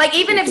 Yeah. Like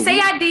even if So say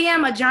I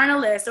DM a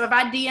journalist or if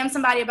I DM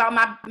somebody about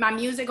my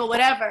music or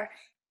whatever,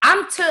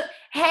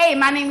 hey,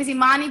 my name is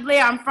Imani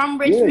Blair. I'm from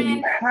yeah, you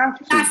Richmond. have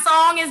My to.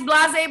 song is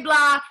blase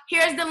blah.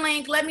 Here's the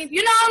link. Let me,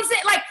 you know what I'm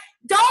saying? Like,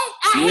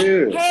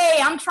 Yeah. hey,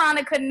 I'm trying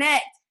to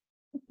connect.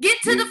 Get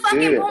to the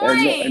fucking Yeah, and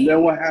point.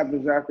 then what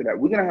happens after that?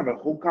 We're gonna have a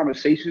whole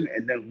conversation,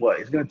 and then what?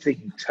 It's gonna take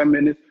you 10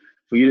 minutes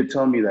for you to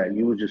tell me that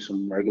you were just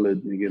some regular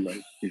nigga,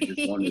 like you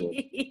just wanted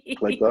to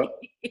click up.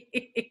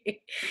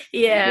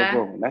 Yeah.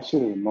 Bro, that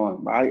shit is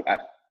annoying.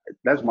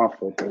 That's my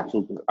fault though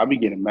too, because I be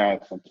getting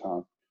mad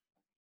sometimes.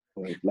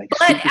 Like But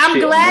stupid I'm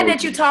shit glad annoys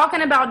that you're me.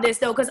 talking about this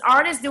though, because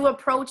artists do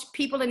approach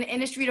people in the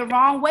industry the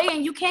wrong way,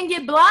 and you can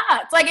get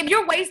blocked. Like if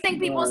you're wasting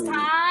people's Like,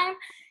 time,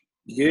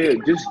 yeah,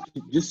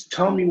 just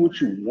tell me what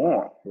you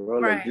want, bro.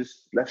 Like right?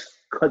 just let's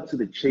cut to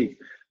the chase.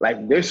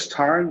 Like there's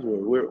times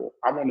where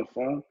I'm on the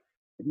phone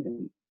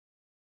and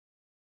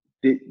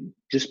then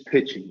just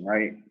pitching,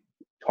 right?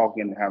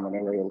 Talking, having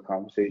a regular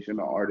conversation,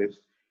 the artist,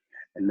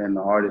 and then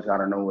the artist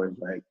out of nowhere is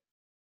like,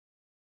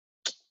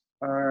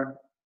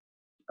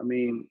 I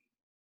mean,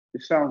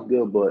 it sounds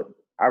good, but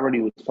I already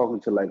was talking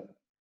to like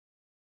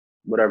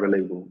whatever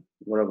label,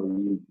 whatever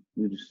you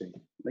just say.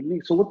 Like,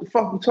 nigga, so what the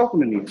fuck you talking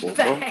to me for,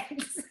 bro?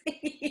 Facts.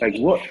 Like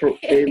what for?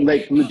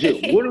 Like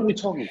legit, what are we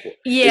talking for?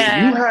 If you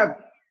Yeah.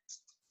 have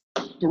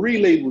 3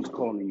 labels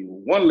calling you,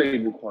 1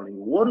 label calling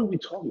you, what are we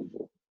talking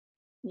for?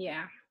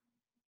 Yeah.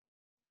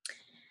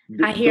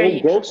 I hear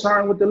you. Go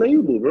sign with the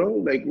label, bro.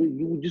 Like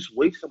you just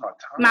wasting my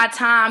time. My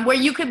time where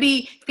you could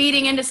be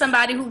feeding into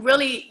somebody who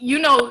really, you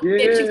know, Yeah,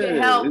 that you could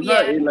help, it's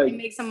not and like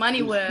make some money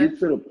just with. get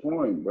to the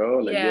point, bro.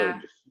 Like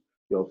Yeah.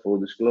 full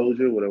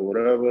disclosure,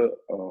 whatever.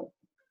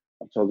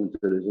 I'm talking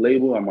to this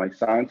label. I might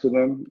sign to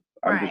them.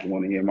 I just Right.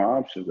 want to hear my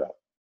options out,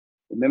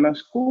 and then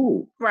that's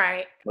cool.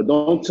 Right. But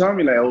don't tell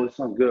me like, oh, it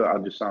sounds good.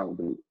 I'll just sign with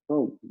them.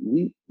 Bro,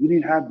 we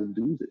didn't have to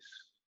do this.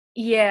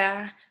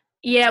 Yeah.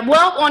 Yeah.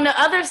 Well, on the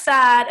other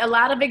side, a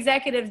lot of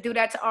executives do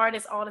that to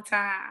artists all the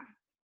time.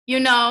 You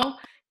know,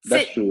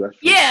 That's true.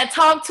 yeah,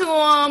 talk to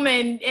them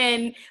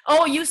and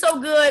oh, you so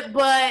good,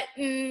 but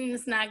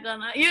it's not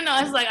gonna. You know,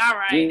 it's like all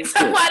right. Yeah.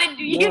 So why did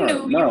you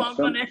knew you weren't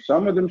gonna?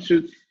 Some of them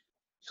shits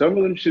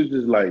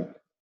is like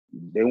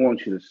they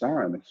want you to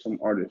sign. And some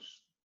artists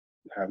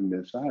haven't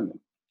been signing.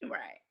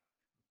 Right.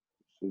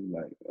 So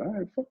like, all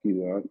right, fuck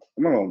you. I'm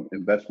not gonna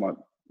invest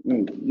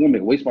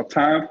waste my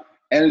time,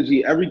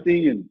 energy,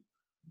 everything, and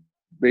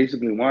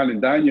basically wine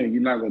and dine you, and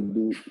you're not gonna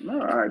do.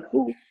 No, all right,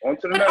 cool. On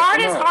to the But next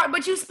artists one. are.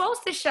 But you're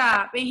supposed to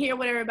shop and hear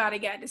what everybody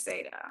got to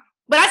say, though.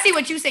 But I see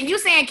what you're saying. You're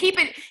saying keep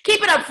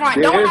it up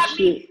front. Don't have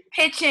me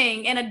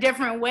pitching in a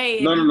different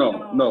way.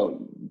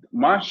 No.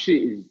 My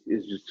shit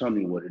is just telling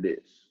me what it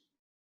is.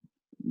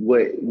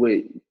 What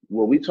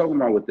we talking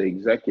about with the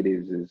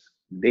executives is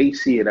they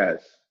see it as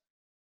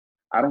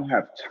I don't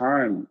have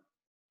time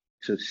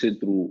to sit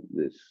through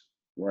this,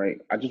 right?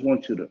 I just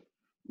want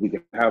we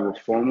can have a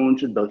formal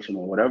introduction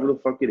or whatever the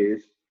fuck it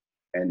is,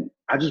 and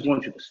I just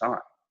want you to sign.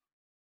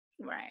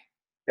 Right.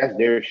 That's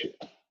their shit.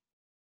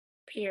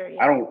 Period.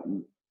 I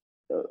don't.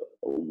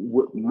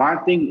 My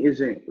thing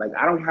isn't like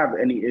I don't have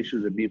any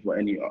issues or beef with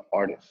any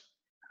artist.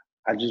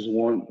 I just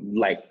want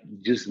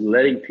just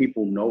letting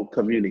people know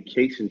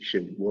communication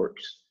shit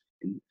works.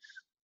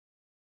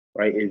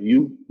 Right? If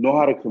you know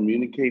how to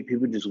communicate,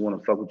 people just want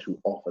to fuck with you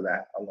off of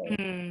that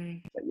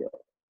alone. Like, yo,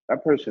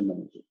 that person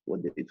knows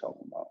what they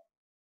talking about.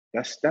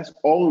 That's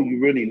all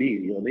you really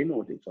need. Yo, they know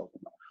what they talking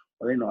about.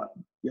 Or they know,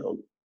 yo,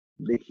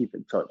 they keep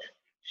in touch.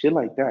 Shit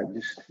like that,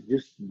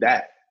 just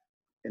that,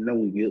 and then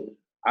we get.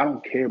 I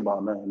don't care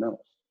about nothing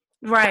else.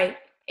 Right.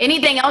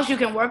 Anything else you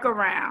can work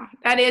around.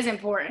 That is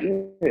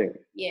important.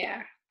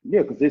 Yeah,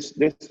 because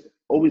there's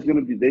always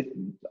gonna be this.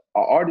 An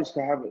artist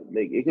can have it.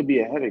 Like it could be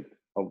a headache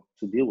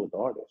to deal with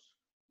artists.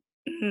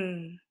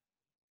 Mm.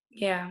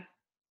 Yeah.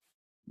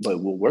 But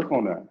we'll work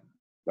on that.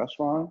 That's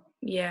fine.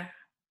 Yeah.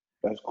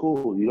 That's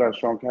cool. You got a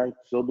strong character.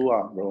 So do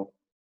I, bro.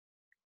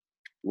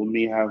 We'll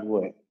meet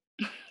halfway.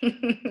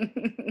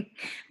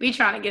 We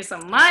trying to get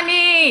some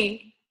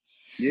money.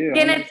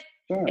 Yeah.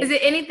 Is there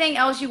anything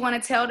else you want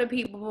to tell the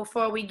people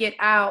before we get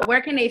out? Where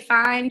can they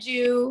find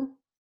you?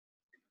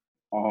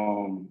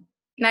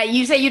 Now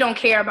you say you don't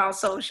care about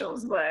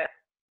socials, but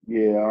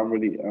yeah, I don't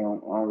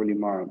really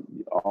mind.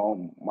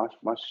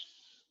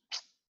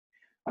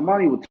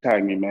 Amani will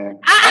tag me, man.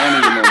 I don't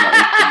even know my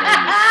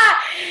Instagram.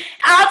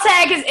 I'll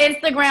tag his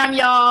Instagram,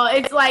 y'all.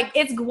 It's like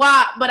it's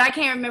guap, but I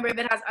can't remember if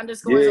it has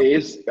underscores. Yeah,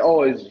 it's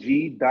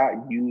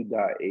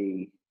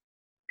G.U.A.P_.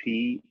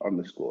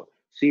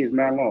 See, it's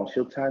not long.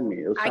 She'll tag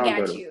me. I got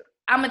better. You.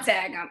 I'm gonna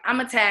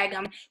tag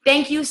him.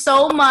 Thank you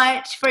so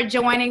much for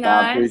joining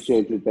us. I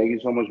appreciate you. Thank you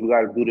so much. We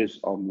gotta do this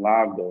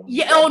live though.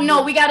 Yeah. Oh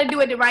no, we gotta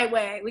do it the right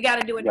way. We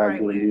gotta do it the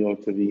right way. New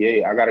York to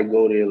VA. I gotta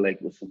go there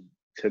like with some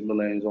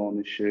Timberlands on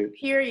and shit.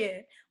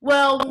 Period.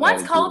 Well,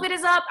 once COVID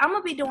is up, I'm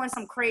gonna be doing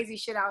some crazy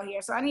shit out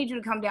here. So I need you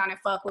to come down and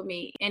fuck with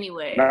me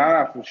anyway.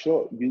 Nah, for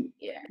sure.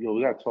 Yo,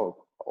 we gotta talk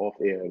off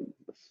air.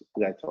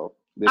 We gotta talk.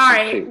 There's all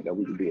right. Shit that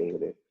we can be able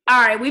to.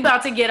 All right, we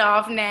about to get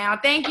off now.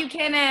 Thank you,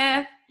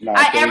 Kenneth.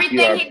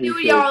 Everything he do,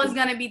 y'all, is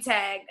gonna be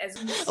tagged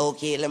as well.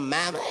 Okay, the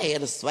mama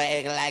had a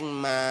swag like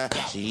mine.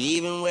 She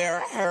even wear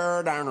a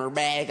herd on her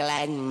back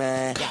like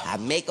mine. I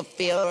make her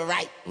feel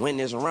right when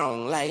it's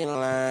wrong like a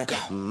line.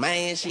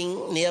 Man, she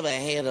ain't never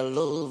had a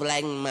love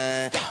like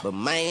mine. But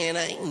man,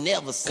 I ain't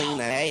never seen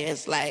an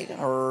ass like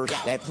hers.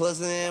 That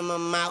pussy in my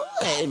mouth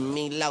had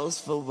me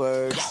lost for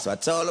words. So I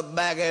told her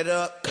back it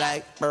up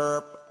like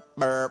burp.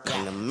 Burp,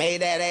 and I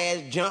made that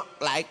ass jump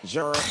like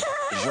jerk,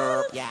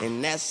 jerk,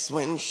 and that's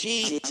when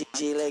she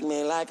licked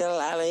me like a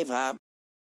lollipop.